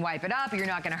okay. You can wipe it up. You're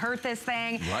not going to hurt this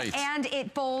thing. And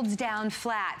it folds down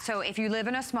flat. So if you live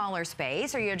in a smaller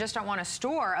space or you just don't want to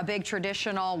store a big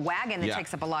traditional wagon that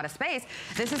takes up a lot of space,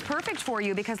 this is perfect for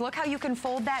you because look how you can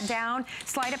fold that down,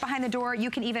 slide it behind the door.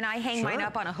 You can even, I hang mine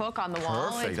up on a hook on the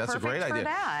wall. Perfect. That's a great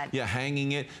idea. Yeah,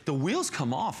 hanging it. The wheels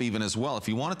come off even as well. If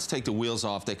you wanted to take the wheels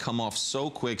off, they come off so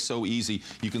quick, so easy.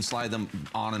 You can slide them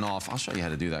on and off. I'll show you how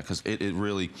to do that because it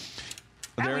really...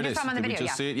 There it is. Did we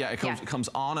just see it? Yeah, it comes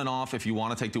on and off if you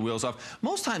want to take the wheels off.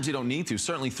 Most times you don't need to.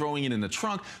 Certainly throwing it in the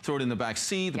trunk, throw it in the back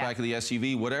seat, the back of the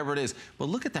SUV, whatever it is. But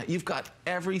look at that. You've got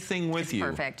everything with you.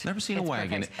 Perfect. Never seen a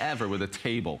wagon ever with a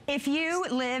table. If you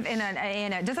live in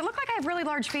a, does it look like I have really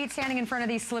large feet standing in front of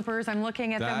these slippers? I'm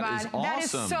looking at them. That is awesome. That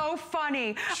is so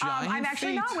funny. I'm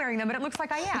actually not wearing them, but it looks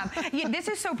like I am. This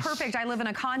is so perfect. I live in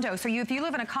a condo. So if you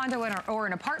live in a condo or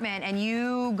an apartment and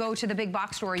you go to the big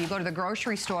box store, you go to the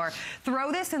grocery store,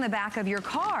 throw this in the back of your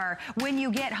car. When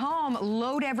you get home,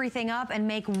 load everything up and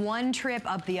make one trip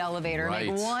up the elevator.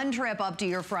 Make one trip up to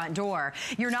your front door.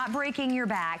 You're not breaking your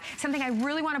back. Something I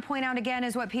really want to point out again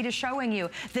is what Pete is showing you.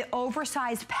 The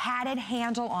oversized padded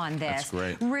handle on this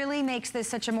really makes this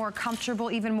such a more comfortable,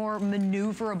 even more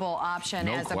maneuverable option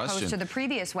as opposed to the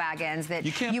previous wagons that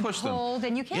you can't push them.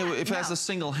 And you can't. Yeah, if it has a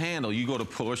single handle, you go to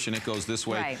push and it goes this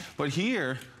way. But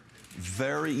here,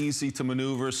 very easy to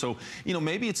maneuver. So, you know,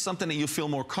 maybe it's something that you feel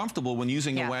more comfortable when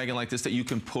using a wagon like this, that you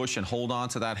can push and hold on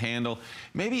to that handle.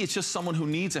 Maybe it's just someone who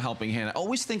needs a helping hand. I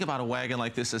always think about a wagon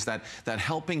like this as that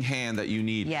helping hand that you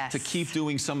need to keep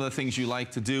doing some of the things you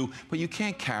like to do, but you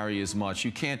can't carry as much.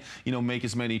 You can't, you know, make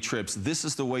as many trips. This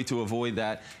is the way to avoid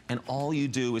that. And all you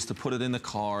do is to put it in the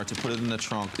car, to put it in the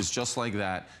trunk. It's just like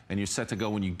that. And you're set to go.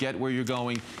 When you get where you're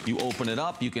going, you open it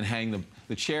up. You can hang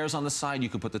the chairs on the side. You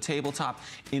can put the tabletop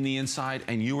in the inside,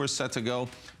 and you are set to go.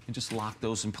 And just lock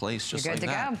those in place just like that.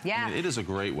 You're good to go. Yeah. I mean, it is a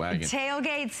great wagon.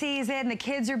 Tailgate season. The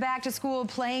kids are back to school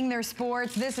playing their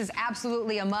sports. This is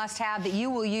absolutely a must-have that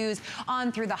you will use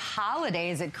on through the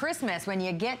holidays at Christmas when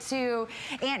you get to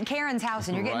Aunt Karen's house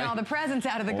and you're getting all the presents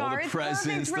out of the car. It's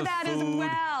perfect for that as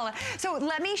well. So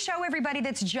let me show everybody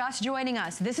that's just joining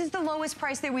us. This is the lowest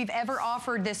price that we've ever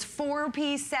offered this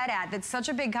 4-piece set at. That's such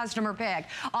a big customer pick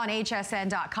on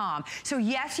hsn.com. So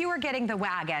yes, you are getting the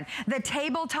wagon. The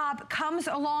tabletop comes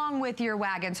along along with your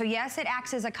wagon. So yes, it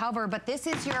acts as a cover, but this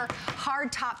is your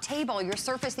hard top table, your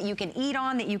surface that you can eat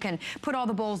on, that you can put all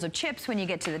the bowls of chips when you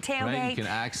get to the tailgate. Right, you can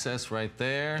access right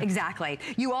there. Exactly.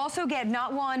 You also get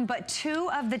not one, but two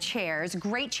of the chairs,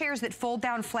 great chairs that fold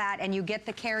down flat, and you get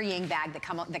the carrying bag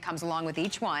that comes along with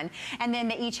each one. And then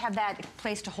they each have that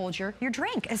place to hold your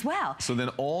drink as well. So then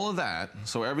all of that,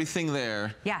 so everything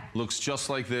there looks just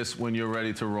like this when you're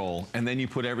ready to roll. And then you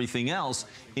put everything else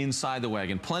inside the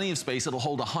wagon. Plenty of space. It'll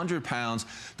hold 100 pounds.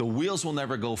 The wheels will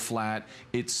never go flat.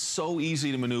 It's so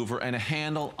easy to maneuver and a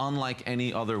handle unlike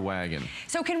any other wagon.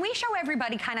 So can we show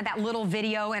everybody kind of that little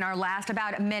video in our last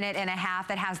about a minute and a half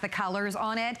that has the colors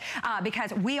on it?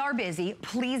 Because we are busy.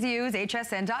 Please use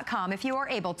hsn.com if you are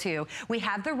able to. We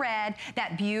have the red,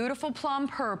 that beautiful plum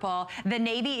purple. The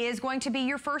navy is going to be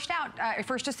your first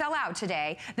to sell out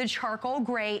today. The charcoal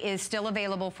gray is still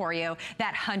available for you.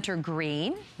 That hunter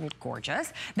green,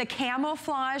 gorgeous. The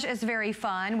camouflage is very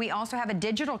fun. We also have a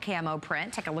digital camo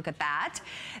print. Take a look at that.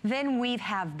 Then we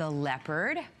have the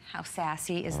leopard. How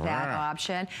sassy is that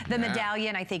option? The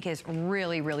medallion, I think, is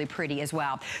really, really pretty as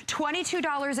well.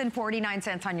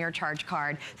 $22.49 on your charge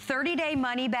card. 30-day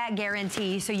money-back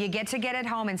guarantee, so you get it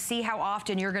home and see how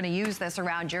often you're going to use this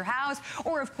around your house.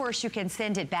 Or, of course, you can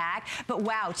send it back. But,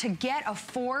 wow, to get a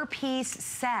 4-piece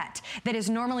set that is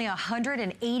normally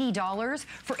 $180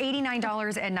 for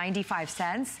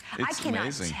 $89.95, I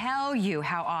cannot tell you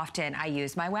how often I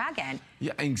use my wagon.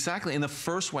 Yeah, exactly. And the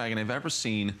first wagon I've ever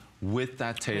seen with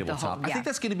that tabletop. I think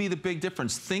that's going to be the big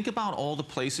difference. Think about all the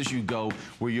places you go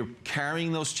where you're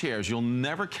carrying those chairs. You'll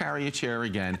never carry a chair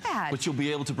again, but you'll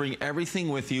be able to bring everything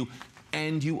with you,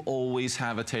 and you always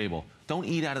have a table. Don't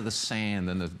eat out of the sand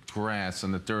and the grass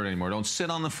and the dirt anymore. Don't sit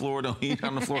on the floor. Don't eat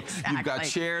on the floor. You've got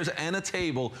chairs and a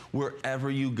table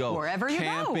wherever you go. Wherever you go.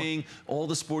 Camping, all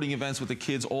the sporting events with the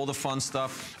kids, all the fun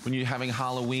stuff. When you're having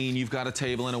Halloween, you've got a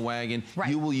table and a wagon.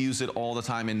 You will use it all the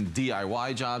time. In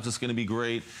DIY jobs, it's going to be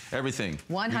great. Everything.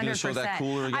 100%. You're going to show that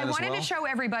cooler again as well? I wanted to show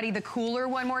everybody the cooler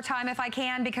one more time if I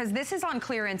can, because this is on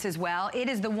clearance as well. It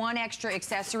is the one extra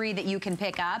accessory that you can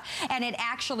pick up, and it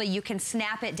actually, you can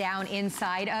snap it down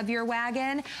inside of your wagon.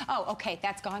 Oh, okay,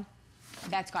 that's gone.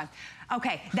 That's gone.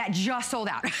 Okay, that just sold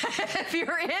out. If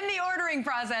you're in the ordering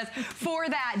process for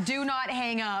that, do not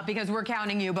hang up because we're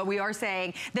counting you, but we are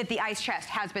saying that the ice chest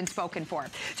has been spoken for.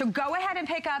 So go ahead and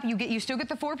pick up. You still get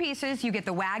the 4 pieces. You get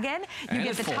the wagon, you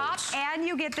get the top, and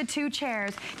you get the 2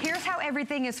 chairs. Here's how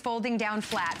everything is folding down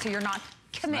flat, so you're not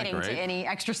committing to any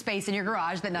extra space in your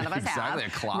garage that none of us have. Exactly,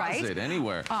 a closet,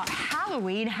 anywhere.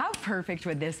 Halloween, how perfect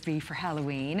would this be for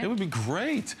Halloween? It would be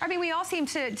great. I mean, we all seem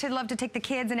to love to take the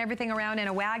kids and everything around in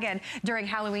a wagon during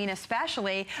Halloween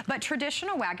especially, but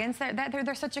traditional wagons,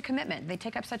 they're such a commitment. They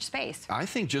take up such space. I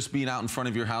think just being out in front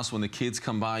of your house when the kids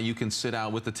come by, you can sit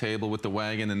out with the table, with the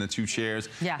wagon and the 2 chairs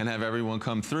and have everyone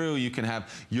come through. You can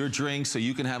have your drinks, so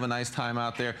you can have a nice time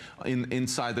out there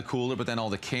inside the cooler, but then all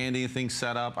the candy and things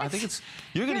set up. I think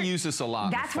you're going to use this a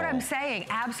lot. That's what I'm saying.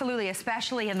 Absolutely,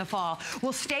 especially in the fall.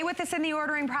 We'll stay with us in the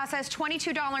ordering process.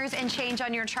 $22 and change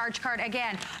on your charge card.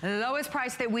 Again, lowest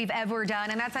price that we've ever done.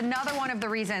 And that's another one of the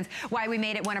reasons why we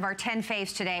made it one of our 10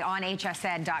 faves today on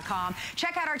hsn.com.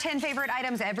 Check out our 10 favorite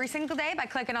items every single day by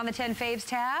clicking on the 10 faves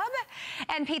tab.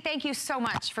 And Pete, thank you so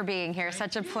much for being here.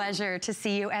 Such a pleasure to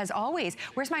see you as always.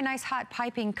 Where's my nice hot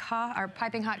piping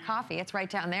hot coffee? It's right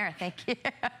down there. Thank you.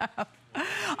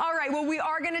 All right, well, we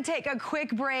are going to take a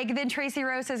quick break. Then Tracy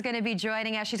Rose is going to be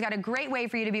joining us. She's got a great way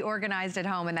for you to be organized at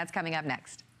home, and that's coming up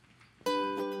next.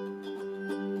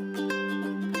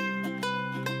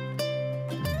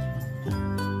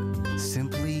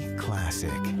 Simply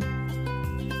classic.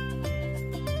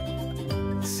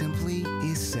 Simply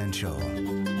essential.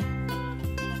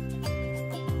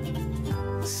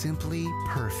 Simply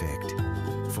perfect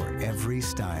for every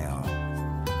style.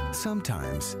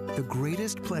 Sometimes the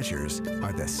greatest pleasures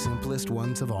are the simplest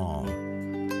ones of all.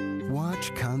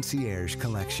 Watch Concierge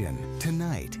Collection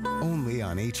tonight, only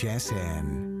on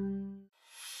HSN.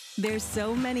 There's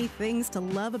so many things to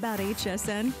love about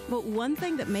HSN, but one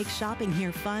thing that makes shopping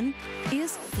here fun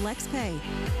is FlexPay.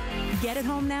 Get it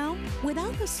home now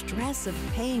without the stress of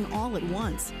paying all at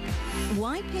once.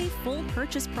 Why pay full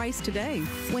purchase price today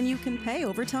when you can pay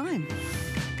over time?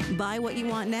 Buy what you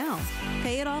want now,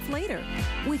 pay it off later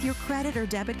with your credit or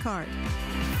debit card.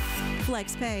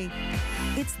 FlexPay.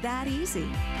 It's that easy.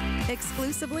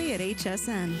 Exclusively at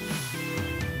HSN.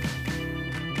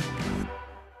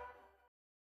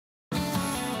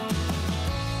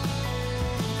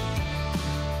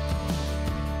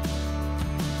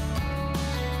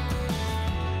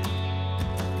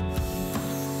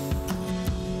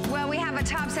 a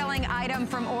top-selling item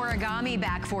from Origami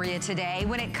back for you today.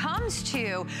 When it comes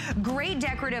to great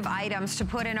decorative items to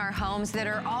put in our homes that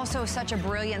are also such a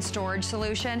brilliant storage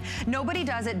solution, nobody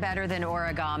does it better than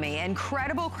Origami.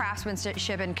 Incredible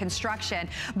craftsmanship and construction,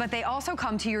 but they also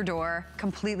come to your door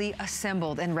completely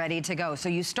assembled and ready to go. So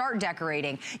you start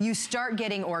decorating, you start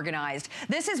getting organized.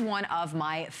 This is one of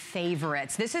my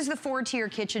favorites. This is the 4-tier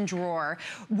kitchen drawer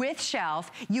with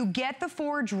shelf. You get the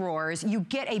 4 drawers, you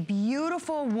get a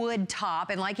beautiful wood top,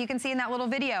 and like you can see in that little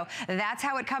video, that's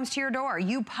how it comes to your door.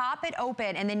 You pop it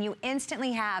open and then you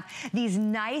instantly have these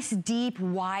nice, deep,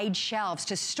 wide shelves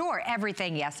to store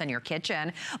everything, yes, in your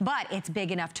kitchen, but it's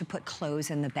big enough to put clothes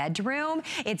in the bedroom.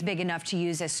 It's big enough to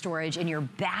use as storage in your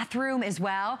bathroom as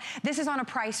well. This is on a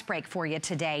price break for you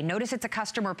today. Notice it's a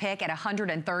customer pick at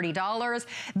 $130.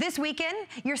 This weekend,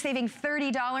 you're saving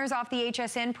 $30 off the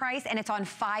HSN price, and it's on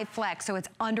 5 flex, so it's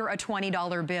under a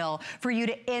 $20 bill for you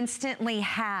to instantly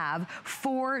have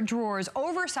 4 drawers,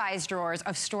 oversized drawers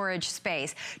of storage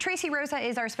space. Tracy Rosa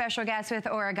is our special guest with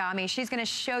Origami. She's going to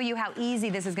show you how easy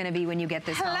this is going to be when you get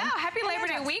this home. Hello, happy Labor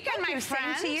Day weekend, my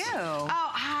friends. Same to you.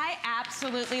 Oh, I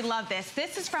absolutely love this.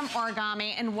 This is from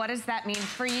Origami, and what does that mean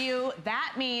for you?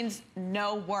 That means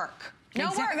no work. No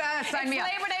work. It's Labor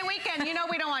Day weekend. You know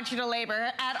we don't want you to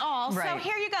labor at all. Right. So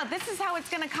here you go. This is how it's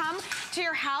going to come to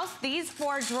your house. These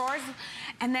 4 drawers.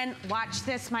 And then watch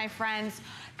this, my friends.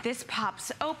 This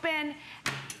pops open.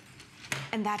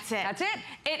 And that's it. That's it.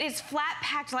 It is flat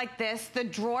packed like this. The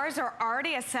drawers are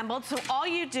already assembled. So all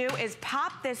you do is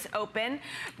pop this open,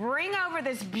 bring over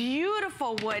this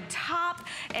beautiful wood top,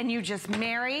 and you just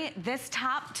marry this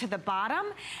top to the bottom.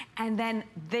 And then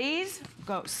these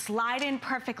go slide in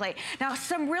perfectly. Now,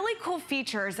 some really cool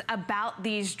features about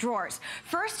these drawers.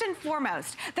 First and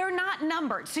foremost, they're not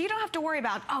numbered. So you don't have to worry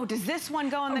about, oh, does this one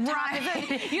go on the top?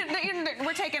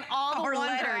 We're taking all the ones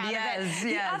out of it.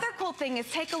 The other cool thing is,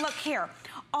 take a look here.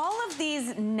 All of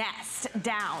these nest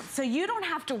down, so you don't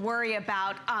have to worry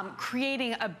about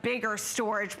creating a bigger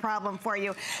storage problem for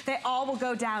you. They all will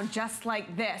go down just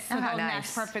like this, so they'll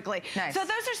nest perfectly. So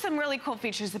those are some really cool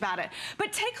features about it.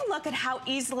 But take a look at how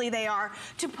easily they are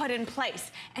to put in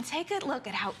place, and take a look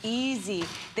at how easy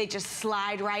they just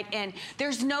slide right in.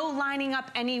 There's no lining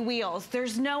up any wheels.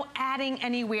 There's no adding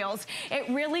any wheels. It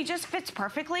really just fits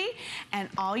perfectly, and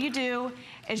all you do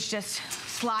is just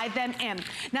slide them in.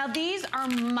 Now these are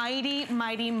mighty,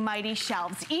 mighty, mighty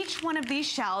shelves. Each one of these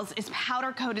shelves is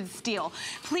powder-coated steel.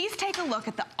 Please take a look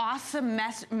at the awesome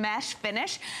mesh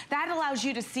finish. That allows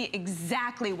you to see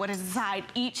exactly what is inside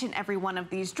each and every one of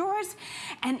these drawers.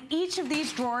 And each of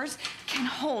these drawers can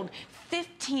hold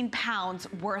 15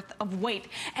 pounds worth of weight.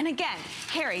 And again,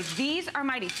 Carrie, these are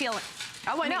mighty. Feel it.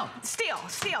 Oh, I know. Steel.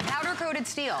 Powder-coated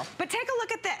steel. But take a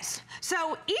look at this.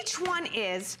 So each one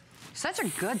is such a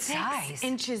good size. 6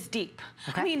 inches deep.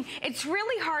 I mean, it's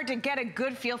really hard to get a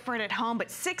good feel for it at home, but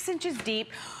 6 inches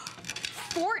deep,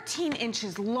 14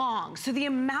 inches long. So the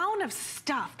amount of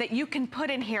stuff that you can put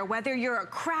in here, whether you're a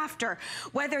crafter,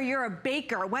 whether you're a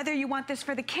baker, whether you want this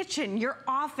for the kitchen, your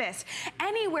office,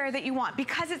 anywhere that you want,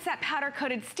 because it's that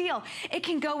powder-coated steel, it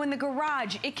can go in the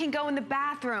garage, it can go in the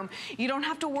bathroom. You don't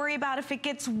have to worry about if it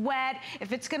gets wet,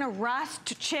 if it's gonna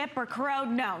rust, chip, or corrode.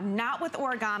 No, not with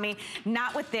Origami,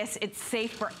 not with this. It's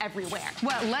safe for everywhere.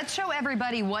 Well, let's show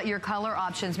everybody what your color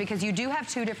options, because you do have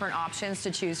 2 different options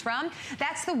to choose from.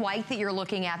 That's the white that you're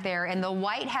looking at there, and the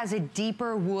white has a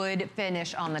deeper wood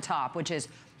finish on the top, which is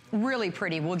really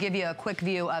pretty. We'll give you a quick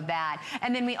view of that.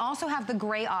 And then we also have the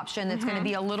gray option that's going to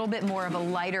be a little bit more of a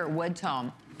lighter wood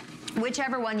tone.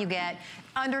 Whichever one you get,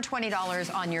 under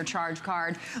 $20 on your charge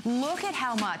card. Look at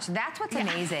how much. That's what's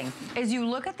amazing, is you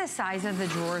look at the size of the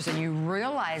drawers and you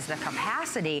realize the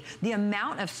capacity, the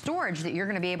amount of storage that you're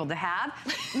going to be able to have.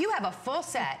 You have a full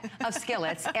set of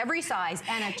skillets, every size,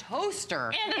 and a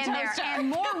toaster in there, and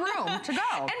more room to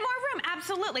go. And more room,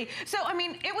 absolutely. So, I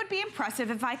mean, it would be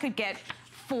impressive if I could get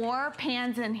 4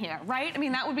 pans in here, right? I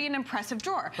mean, that would be an impressive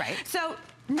drawer. Right. So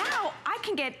now I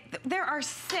can get, there are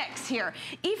 6 here,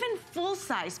 even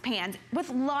full-size pans with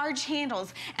large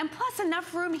handles, and plus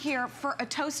enough room here for a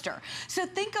toaster. So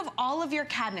think of all of your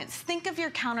cabinets, think of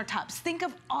your countertops, think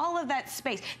of all of that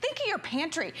space. Think of your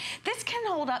pantry. This can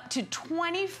hold up to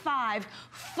 25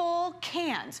 full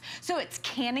cans. So it's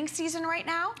canning season right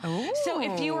now. Ooh. So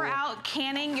if you were out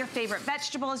canning your favorite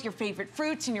vegetables, your favorite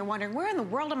fruits, and you're wondering, where in the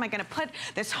world am I gonna put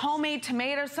this homemade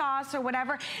tomato sauce or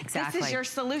whatever? This is your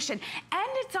solution. And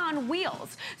it's on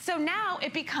wheels. So now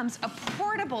it becomes a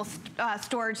portable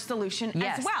storage solution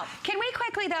as well. Can we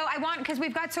quickly though, because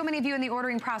we've got so many of you in the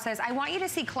ordering process, I want you to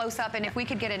see close up, and if we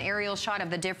could get an aerial shot of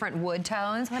the different wood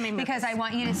tones, because I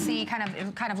want you to see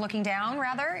kind of looking down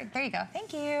rather. There you go.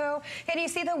 Thank you. And you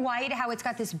see the white, how it's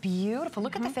got this beautiful,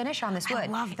 look at the finish on this wood. I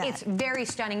love that. It's very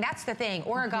stunning. That's the thing.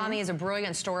 Origami is a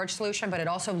brilliant storage solution, but it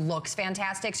also looks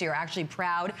fantastic, so you're actually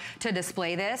proud to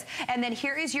display this. And then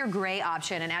here is your gray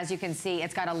option, and as you can see,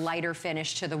 it's got a lighter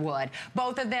finish to the wood.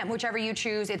 Both of them, whichever you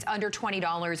choose, it's under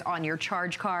 $20 on your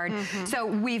charge card. So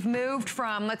we've moved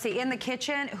from, let's see, in the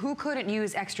kitchen, who couldn't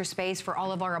use extra space for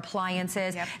all of our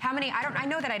appliances? How many, I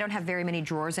know that I don't have very many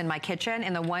drawers in my kitchen,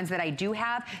 and the ones that I do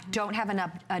have don't have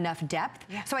enough depth.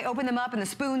 So I open them up and the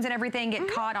spoons and everything get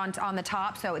caught on the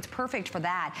top, so it's perfect for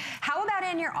that. How about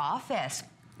in your office?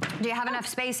 Do you have enough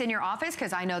space in your office?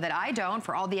 Because I know that I don't,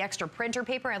 for all the extra printer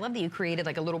paper. I love that you created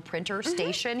like a little printer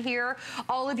station here.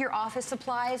 All of your office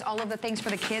supplies, all of the things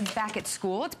for the kids back at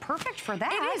school. It's perfect for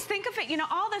that. It is. Think of it, you know,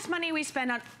 all this money we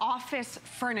spend on office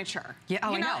furniture. Yeah,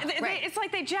 I know. It's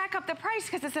like they jack up the price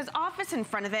because it says office in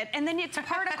front of it, and then it's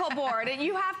particle board, and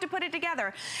you have to put it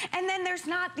together. And then there's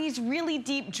not these really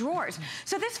deep drawers.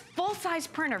 So this full-size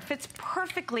printer fits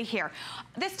perfectly here.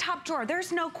 This top drawer,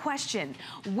 there's no question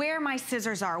where my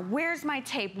scissors are. Where's my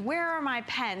tape? Where are my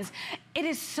pens? It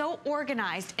is so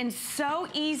organized and so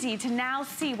easy to now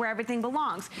see where everything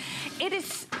belongs. It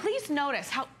is, please notice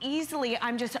how easily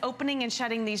I'm just opening and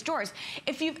shutting these drawers.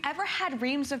 If you've ever had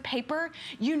reams of paper,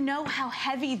 you know how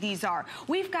heavy these are.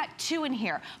 We've got 2 in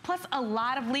here, plus a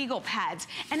lot of legal pads,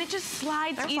 and it just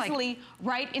slides easily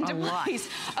right into place.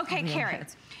 Okay, Karen.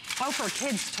 Oh, for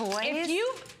kids' toys? If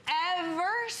you've ever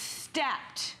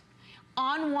stepped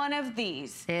on one of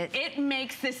these, it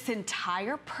makes this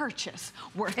entire purchase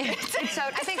worth it. So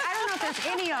I don't know if there's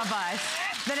any of us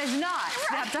that has not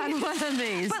stepped on one of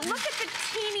these. But look at the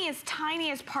teeniest,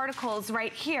 tiniest particles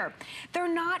right here.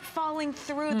 They're not falling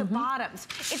through the bottoms.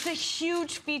 It's a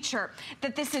huge feature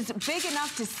that this is big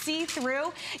enough to see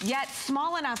through, yet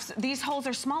small enough, these holes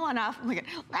are small enough, look at,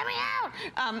 let me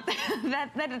out,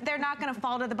 that they're not gonna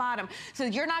fall to the bottom. So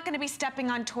you're not gonna be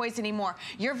stepping on toys anymore.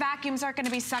 Your vacuums aren't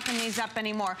gonna be sucking these up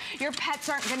anymore. Your pets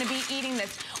aren't gonna be eating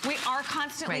this. We are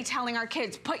constantly telling our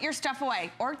kids, put your stuff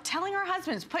away, or telling our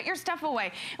husbands, put your stuff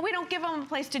away. And we don't give them a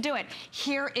place to do it.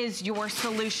 Here is your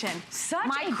solution. Such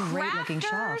a great looking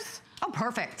shelf. Oh,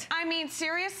 perfect. I mean,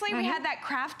 seriously, we had that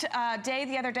craft day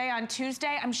the other day on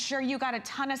Tuesday. I'm sure you got a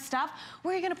ton of stuff.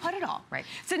 Where are you gonna put it all?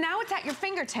 So now it's at your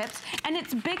fingertips, and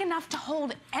it's big enough to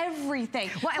hold everything.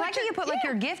 Well, I like that you put like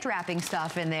your gift wrapping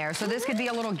stuff in there. So this could be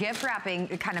a little gift wrapping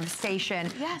kind of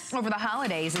station over the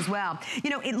holidays as well.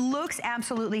 You know, it looks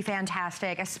absolutely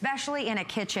fantastic, especially in a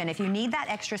kitchen. If you need that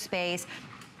extra space,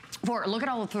 look at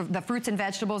all of the fruits and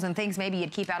vegetables and things maybe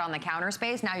you'd keep out on the counter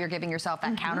space. Now you're giving yourself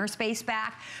that counter space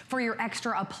back. For your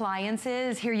extra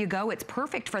appliances, here you go. It's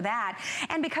perfect for that.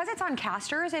 And because it's on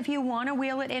casters, if you want to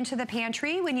wheel it into the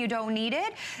pantry when you don't need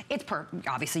it, it's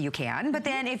obviously you can. But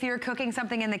then if you're cooking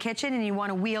something in the kitchen and you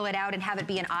want to wheel it out and have it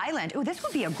be an island, oh, this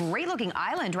would be a great looking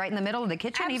island right in the middle of the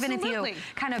kitchen. Even if you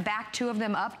kind of back 2 of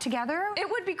them up together. It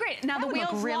would be great. Now the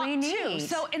wheels really lock neat. too.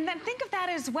 So, and then think of that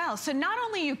as well. So not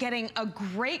only are you getting a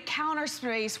great counter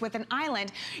space with an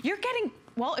island, you're getting,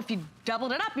 well, if you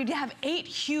doubled it up, you'd have 8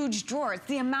 huge drawers.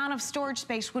 The amount of storage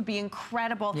space would be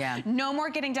incredible. No more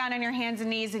getting down on your hands and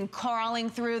knees and crawling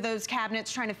through those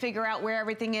cabinets trying to figure out where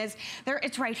everything is.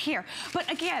 It's right here.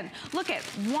 But again, look at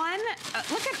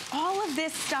look at all of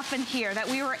this stuff in here that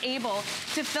we were able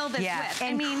to fill this with.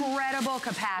 Incredible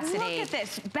capacity. Look at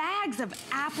this, bags of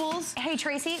apples. Hey,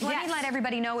 Tracy, let me let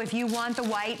everybody know, if you want the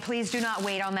white, please do not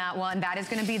wait on that one. That is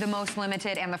gonna be the most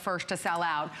limited and the first to sell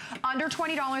out. Under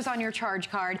 $20 on your charge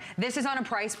card. This is on a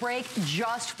price break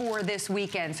just for this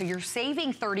weekend, so you're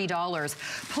saving $30.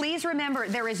 Please remember,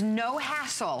 there is no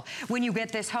hassle when you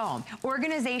get this home.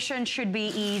 Organization should be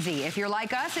easy. If you're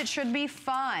like us, it should be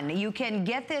fun. You can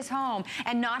get this home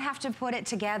and not have to put it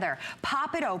together.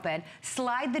 Pop it open,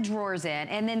 slide the drawers in,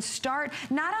 and then start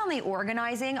not only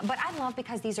organizing, but I love,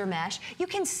 because these are mesh, you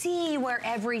can see where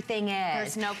everything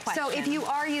is. There's no question. So if you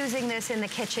are using this in the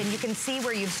kitchen, you can see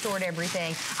where you've stored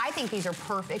everything. I think these are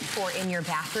perfect for in your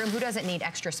bathroom. Who doesn't need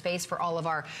extra space for all of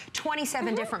our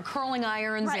 27 different curling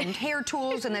irons and hair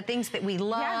tools and the things that we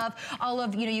love? All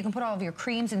of, you can put all of your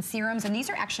creams and serums, and these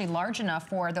are actually large enough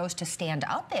for those to stand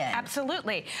up in.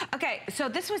 Absolutely. Okay, so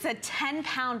this was a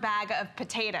 10-pound bag of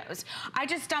potatoes. I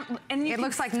just dumped, and it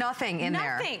looks like nothing in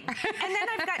there. Nothing. And then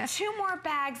I've got 2 more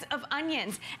bags of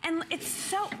onions, and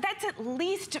that's at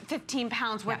least 15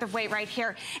 pounds worth of weight right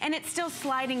here, and it's still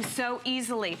sliding so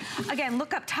easily. Again,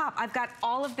 look up top. I've got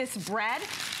all of this bread bread.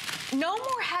 No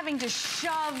more having to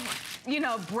shove, you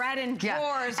know, bread in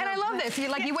drawers. And I love this.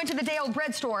 You went to the day old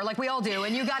bread store, like we all do,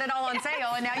 and you got it all on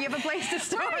sale, and now you have a place to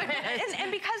store it.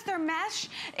 And because they're mesh,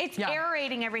 it's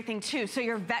aerating everything too. So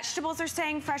your vegetables are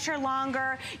staying fresher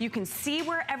longer. You can see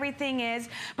where everything is.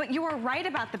 But you were right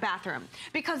about the bathroom,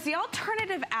 because the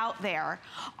alternative out there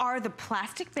are the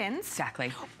plastic bins.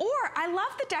 Exactly. Or I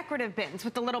love the decorative bins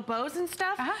with the little bows and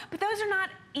stuff, but those are not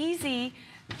easy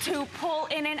to pull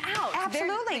in and out.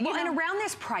 Absolutely. Well, and around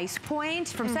this price point,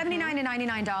 from $79 to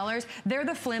 $99, they're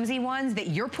the flimsy ones that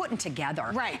you're putting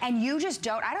together. Right. And you just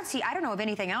don't, I don't know of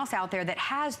anything else out there that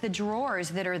has the drawers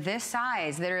that are this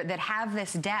size, that have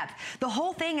this depth. The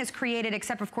whole thing is created,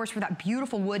 except of course for that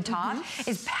beautiful wood top,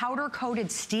 is powder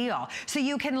coated steel. So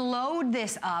you can load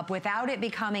this up without it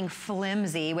becoming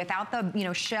flimsy, without the, you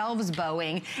know, shelves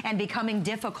bowing and becoming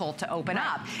difficult to open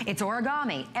up. It's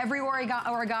origami. Every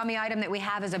origami item that we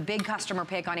have is a big customer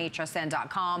pick on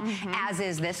hsn.com, as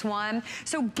is this one.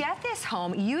 So get this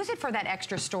home, use it for that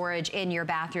extra storage in your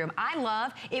bathroom. I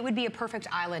love, it would be a perfect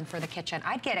island for the kitchen.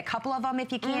 I'd get a couple of them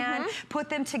if you can, put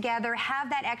them together, have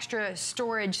that extra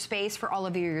storage space for all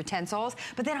of your utensils,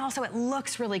 but then also it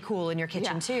looks really cool in your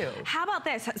kitchen too. How about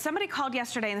this? Somebody called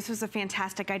yesterday, and this was a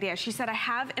fantastic idea. She said, I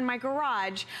have in my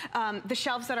garage the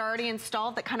shelves that are already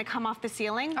installed that kind of come off the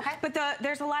ceiling, but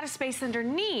there's a lot of space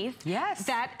underneath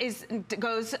that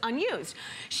goes unused.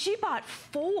 She bought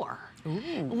 4.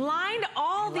 Lined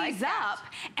all these up,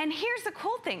 and here's the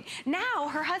cool thing. Now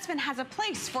her husband has a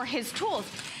place for his tools,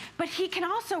 but he can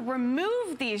also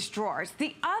remove these drawers.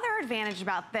 The other advantage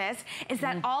about this is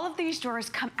that all of these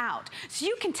drawers come out. So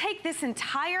you can take this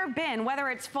entire bin, whether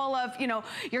it's full of, you know,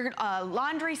 your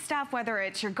laundry stuff, whether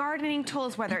it's your gardening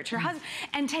tools, whether it's your husband,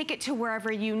 and take it to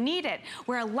wherever you need it.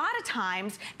 Where a lot of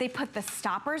times they put the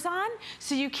stoppers on,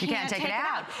 so you can't take it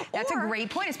out. That's a great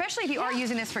point, especially if you are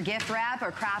using this for gift wrap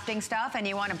or crafting stuff and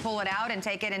you want to pull it out and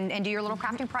take it and do your little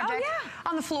crafting project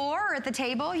on the floor or at the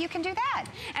table, you can do that.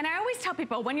 And I always tell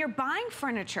people, when you're buying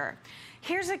furniture,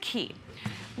 here's a key.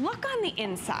 Look on the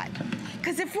inside,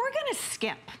 because if we're gonna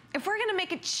skimp, if we're gonna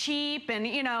make it cheap and,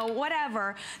 you know,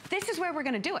 whatever, this is where we're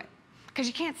gonna do it, because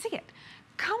you can't see it.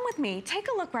 Come with me, take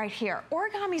a look right here.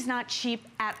 Origami's not cheap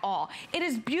at all. It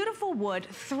is beautiful wood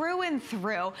through and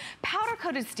through, powder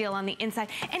coated steel on the inside,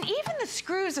 and even the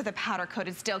screws are the powder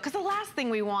coated steel, because the last thing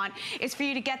we want is for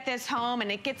you to get this home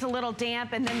and it gets a little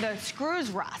damp and then the screws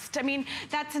rust. I mean,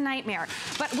 that's a nightmare.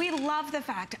 But we love the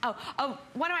fact,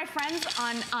 one of my friends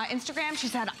on Instagram, she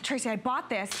said, Tracy, I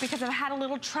bought this because I've had a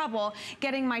little trouble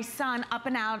getting my son up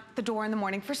and out the door in the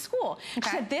morning for school. She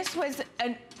said this was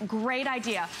a great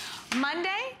idea. Monday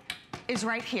is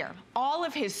right here. All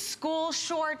of his school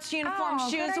shorts,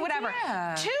 uniforms, shoes, whatever.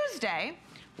 Tuesday,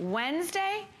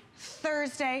 Wednesday,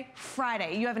 Thursday,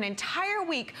 Friday. You have an entire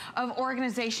week of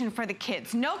organization for the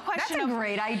kids. No question. That's a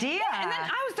great idea. Yeah, and then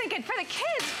I was thinking, for the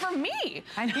kids, for me.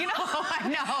 I know. You know, I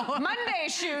know. Monday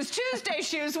shoes, Tuesday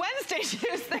shoes, Wednesday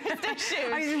shoes, Thursday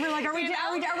shoes. We're like, are we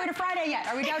to Friday yet?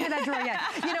 Are we down to that drawer yet?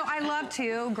 You know, I love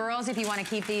too, girls, if you want to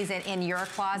keep these in your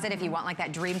closet, if you want like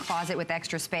that dream closet with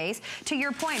extra space. To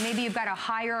your point, maybe you've got a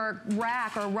higher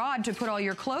rack or rod to put all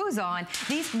your clothes on.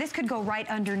 This could go right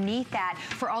underneath that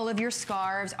for all of your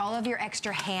scarves, all of your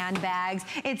extra handbags.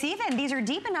 It's even, these are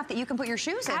deep enough that you can put your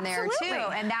shoes in there too,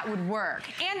 and that would work.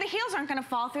 And the heels aren't going to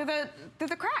fall through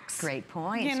the cracks. Great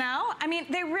point. You know, I mean,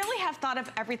 they really have thought of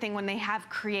everything when they have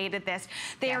created this.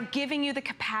 They are giving you the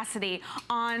capacity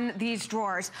on these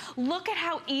drawers. Look at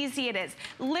how easy it is.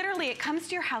 Literally, it comes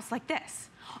to your house like this.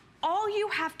 All you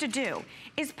have to do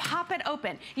is pop it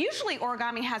open. Usually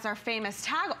Origami has our famous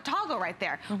toggle right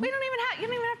there. You don't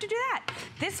even have to do that.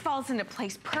 This falls into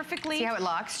place perfectly. See how it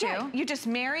locks too? Yeah, you just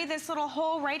marry this little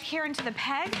hole right here into the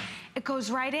peg. It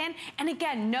goes right in. And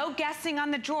again, no guessing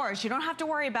on the drawers. You don't have to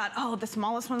worry about, oh, the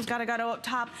smallest one's gotta go up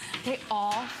top. They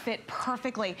all fit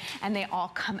perfectly and they all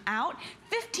come out.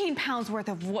 15 pounds worth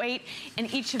of weight in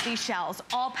each of these shelves,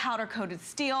 all powder coated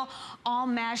steel, all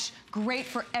mesh, great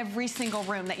for every single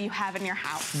room that you have in your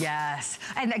house. Yes,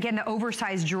 and again, the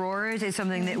oversized drawers is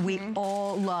something that we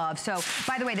all love. So,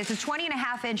 by the way, this is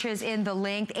 20.5 inches in the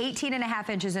length, 18.5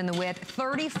 inches in the width,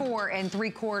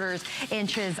 34.75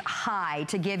 inches high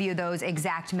to give you those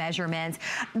exact measurements.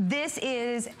 This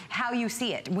is how you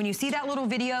see it. When you see that little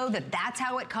video that's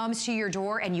how it comes to your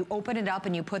door and you open it up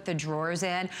and you put the drawers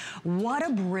in, what a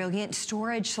brilliant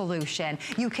storage solution.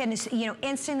 You can, you know,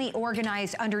 instantly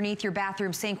organize underneath your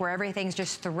bathroom sink where everything's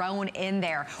just thrown in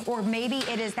there. Or maybe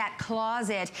it is that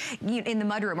closet in the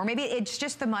mudroom, or maybe it's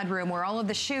just the mudroom where all of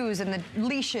the shoes and the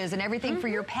leashes and everything for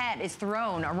your pet is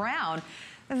thrown around.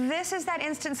 this is that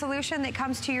instant solution that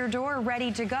comes to your door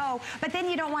ready to go, but then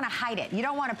you don't want to hide it. You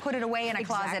don't want to put it away in a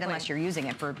closet unless you're using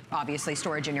it for, obviously,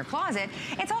 storage in your closet.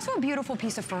 It's also a beautiful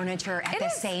piece of furniture at the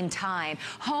same time.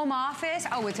 Home office,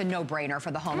 oh, it's a no-brainer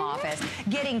for the home office.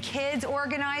 Getting kids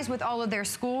organized with all of their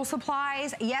school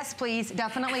supplies, yes, please,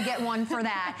 definitely get one for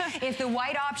that. If the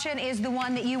white option is the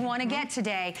one that you want to get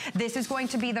today, this is going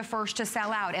to be the first to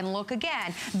sell out. And look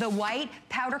again, the white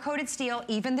powder-coated steel,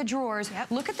 even the drawers.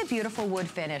 Look at the beautiful wood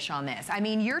finish on this. I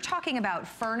mean, you're talking about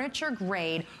furniture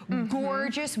grade,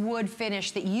 gorgeous wood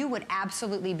finish that you would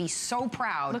absolutely be so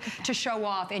proud to show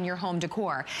off in your home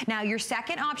decor. Now, your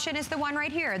second option is the one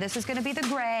right here. This is going to be the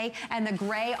gray, and the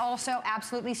gray also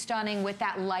absolutely stunning with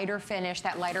that lighter finish,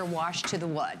 that lighter wash to the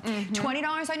wood.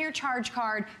 $20 on your charge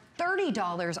card.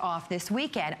 $30 off this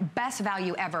weekend. Best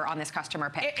value ever on this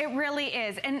customer pick. It really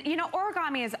is. And you know,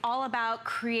 Origami is all about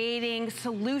creating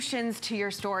solutions to your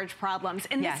storage problems.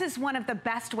 And this is one of the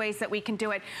best ways that we can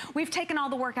do it. We've taken all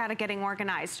the work out of getting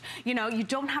organized. You know, you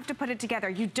don't have to put it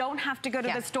together. You don't have to go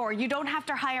to the store. You don't have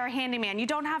to hire a handyman. You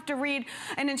don't have to read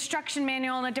an instruction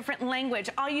manual in a different language.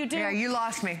 All you do... Yeah, you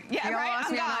lost me. Yeah, you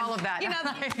lost me on all of that. You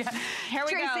know, here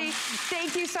we go. Tracy,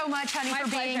 thank you so much, honey,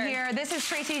 for being here. This is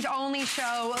Tracy's only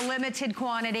show, limited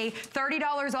quantity,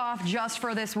 $30 off just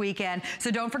for this weekend.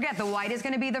 So don't forget, the white is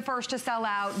going to be the first to sell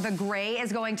out. The gray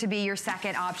is going to be your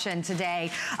second option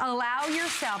today. Allow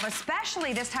yourself,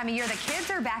 especially this time of year, the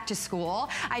kids are back to school.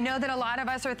 I know that a lot of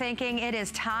us are thinking it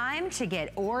is time to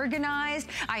get organized.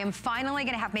 I am finally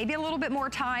going to have maybe a little bit more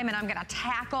time, and I'm going to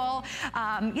tackle,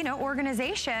 you know,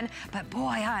 organization. But boy,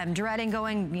 I'm dreading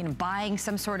going, you know, buying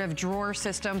some sort of drawer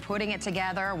system, putting it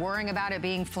together, worrying about it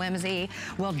being flimsy.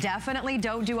 Well, definitely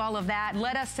don't do all of that.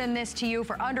 Let us send this to you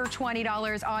for under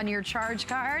 $20 on your charge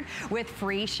card with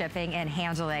free shipping and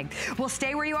handling. Well,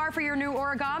 stay where you are for your new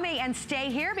Origami, and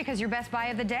stay here because your best buy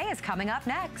of the day is coming up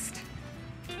next.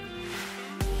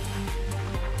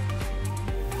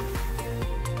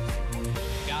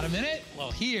 Got a minute?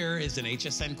 Well, here is an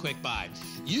HSN Quick Buy.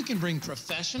 You can bring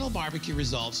professional barbecue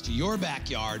results to your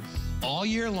backyard all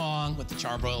year long with the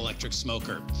Charbroil Electric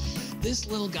Smoker. This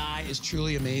little guy is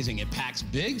truly amazing. It packs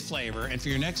big flavor, and for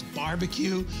your next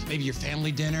barbecue, maybe your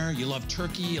family dinner, you love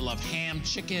turkey, you love ham,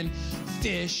 chicken,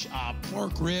 fish,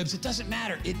 pork ribs, it doesn't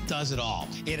matter. It does it all.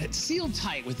 It's sealed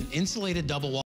tight with an insulated double wall.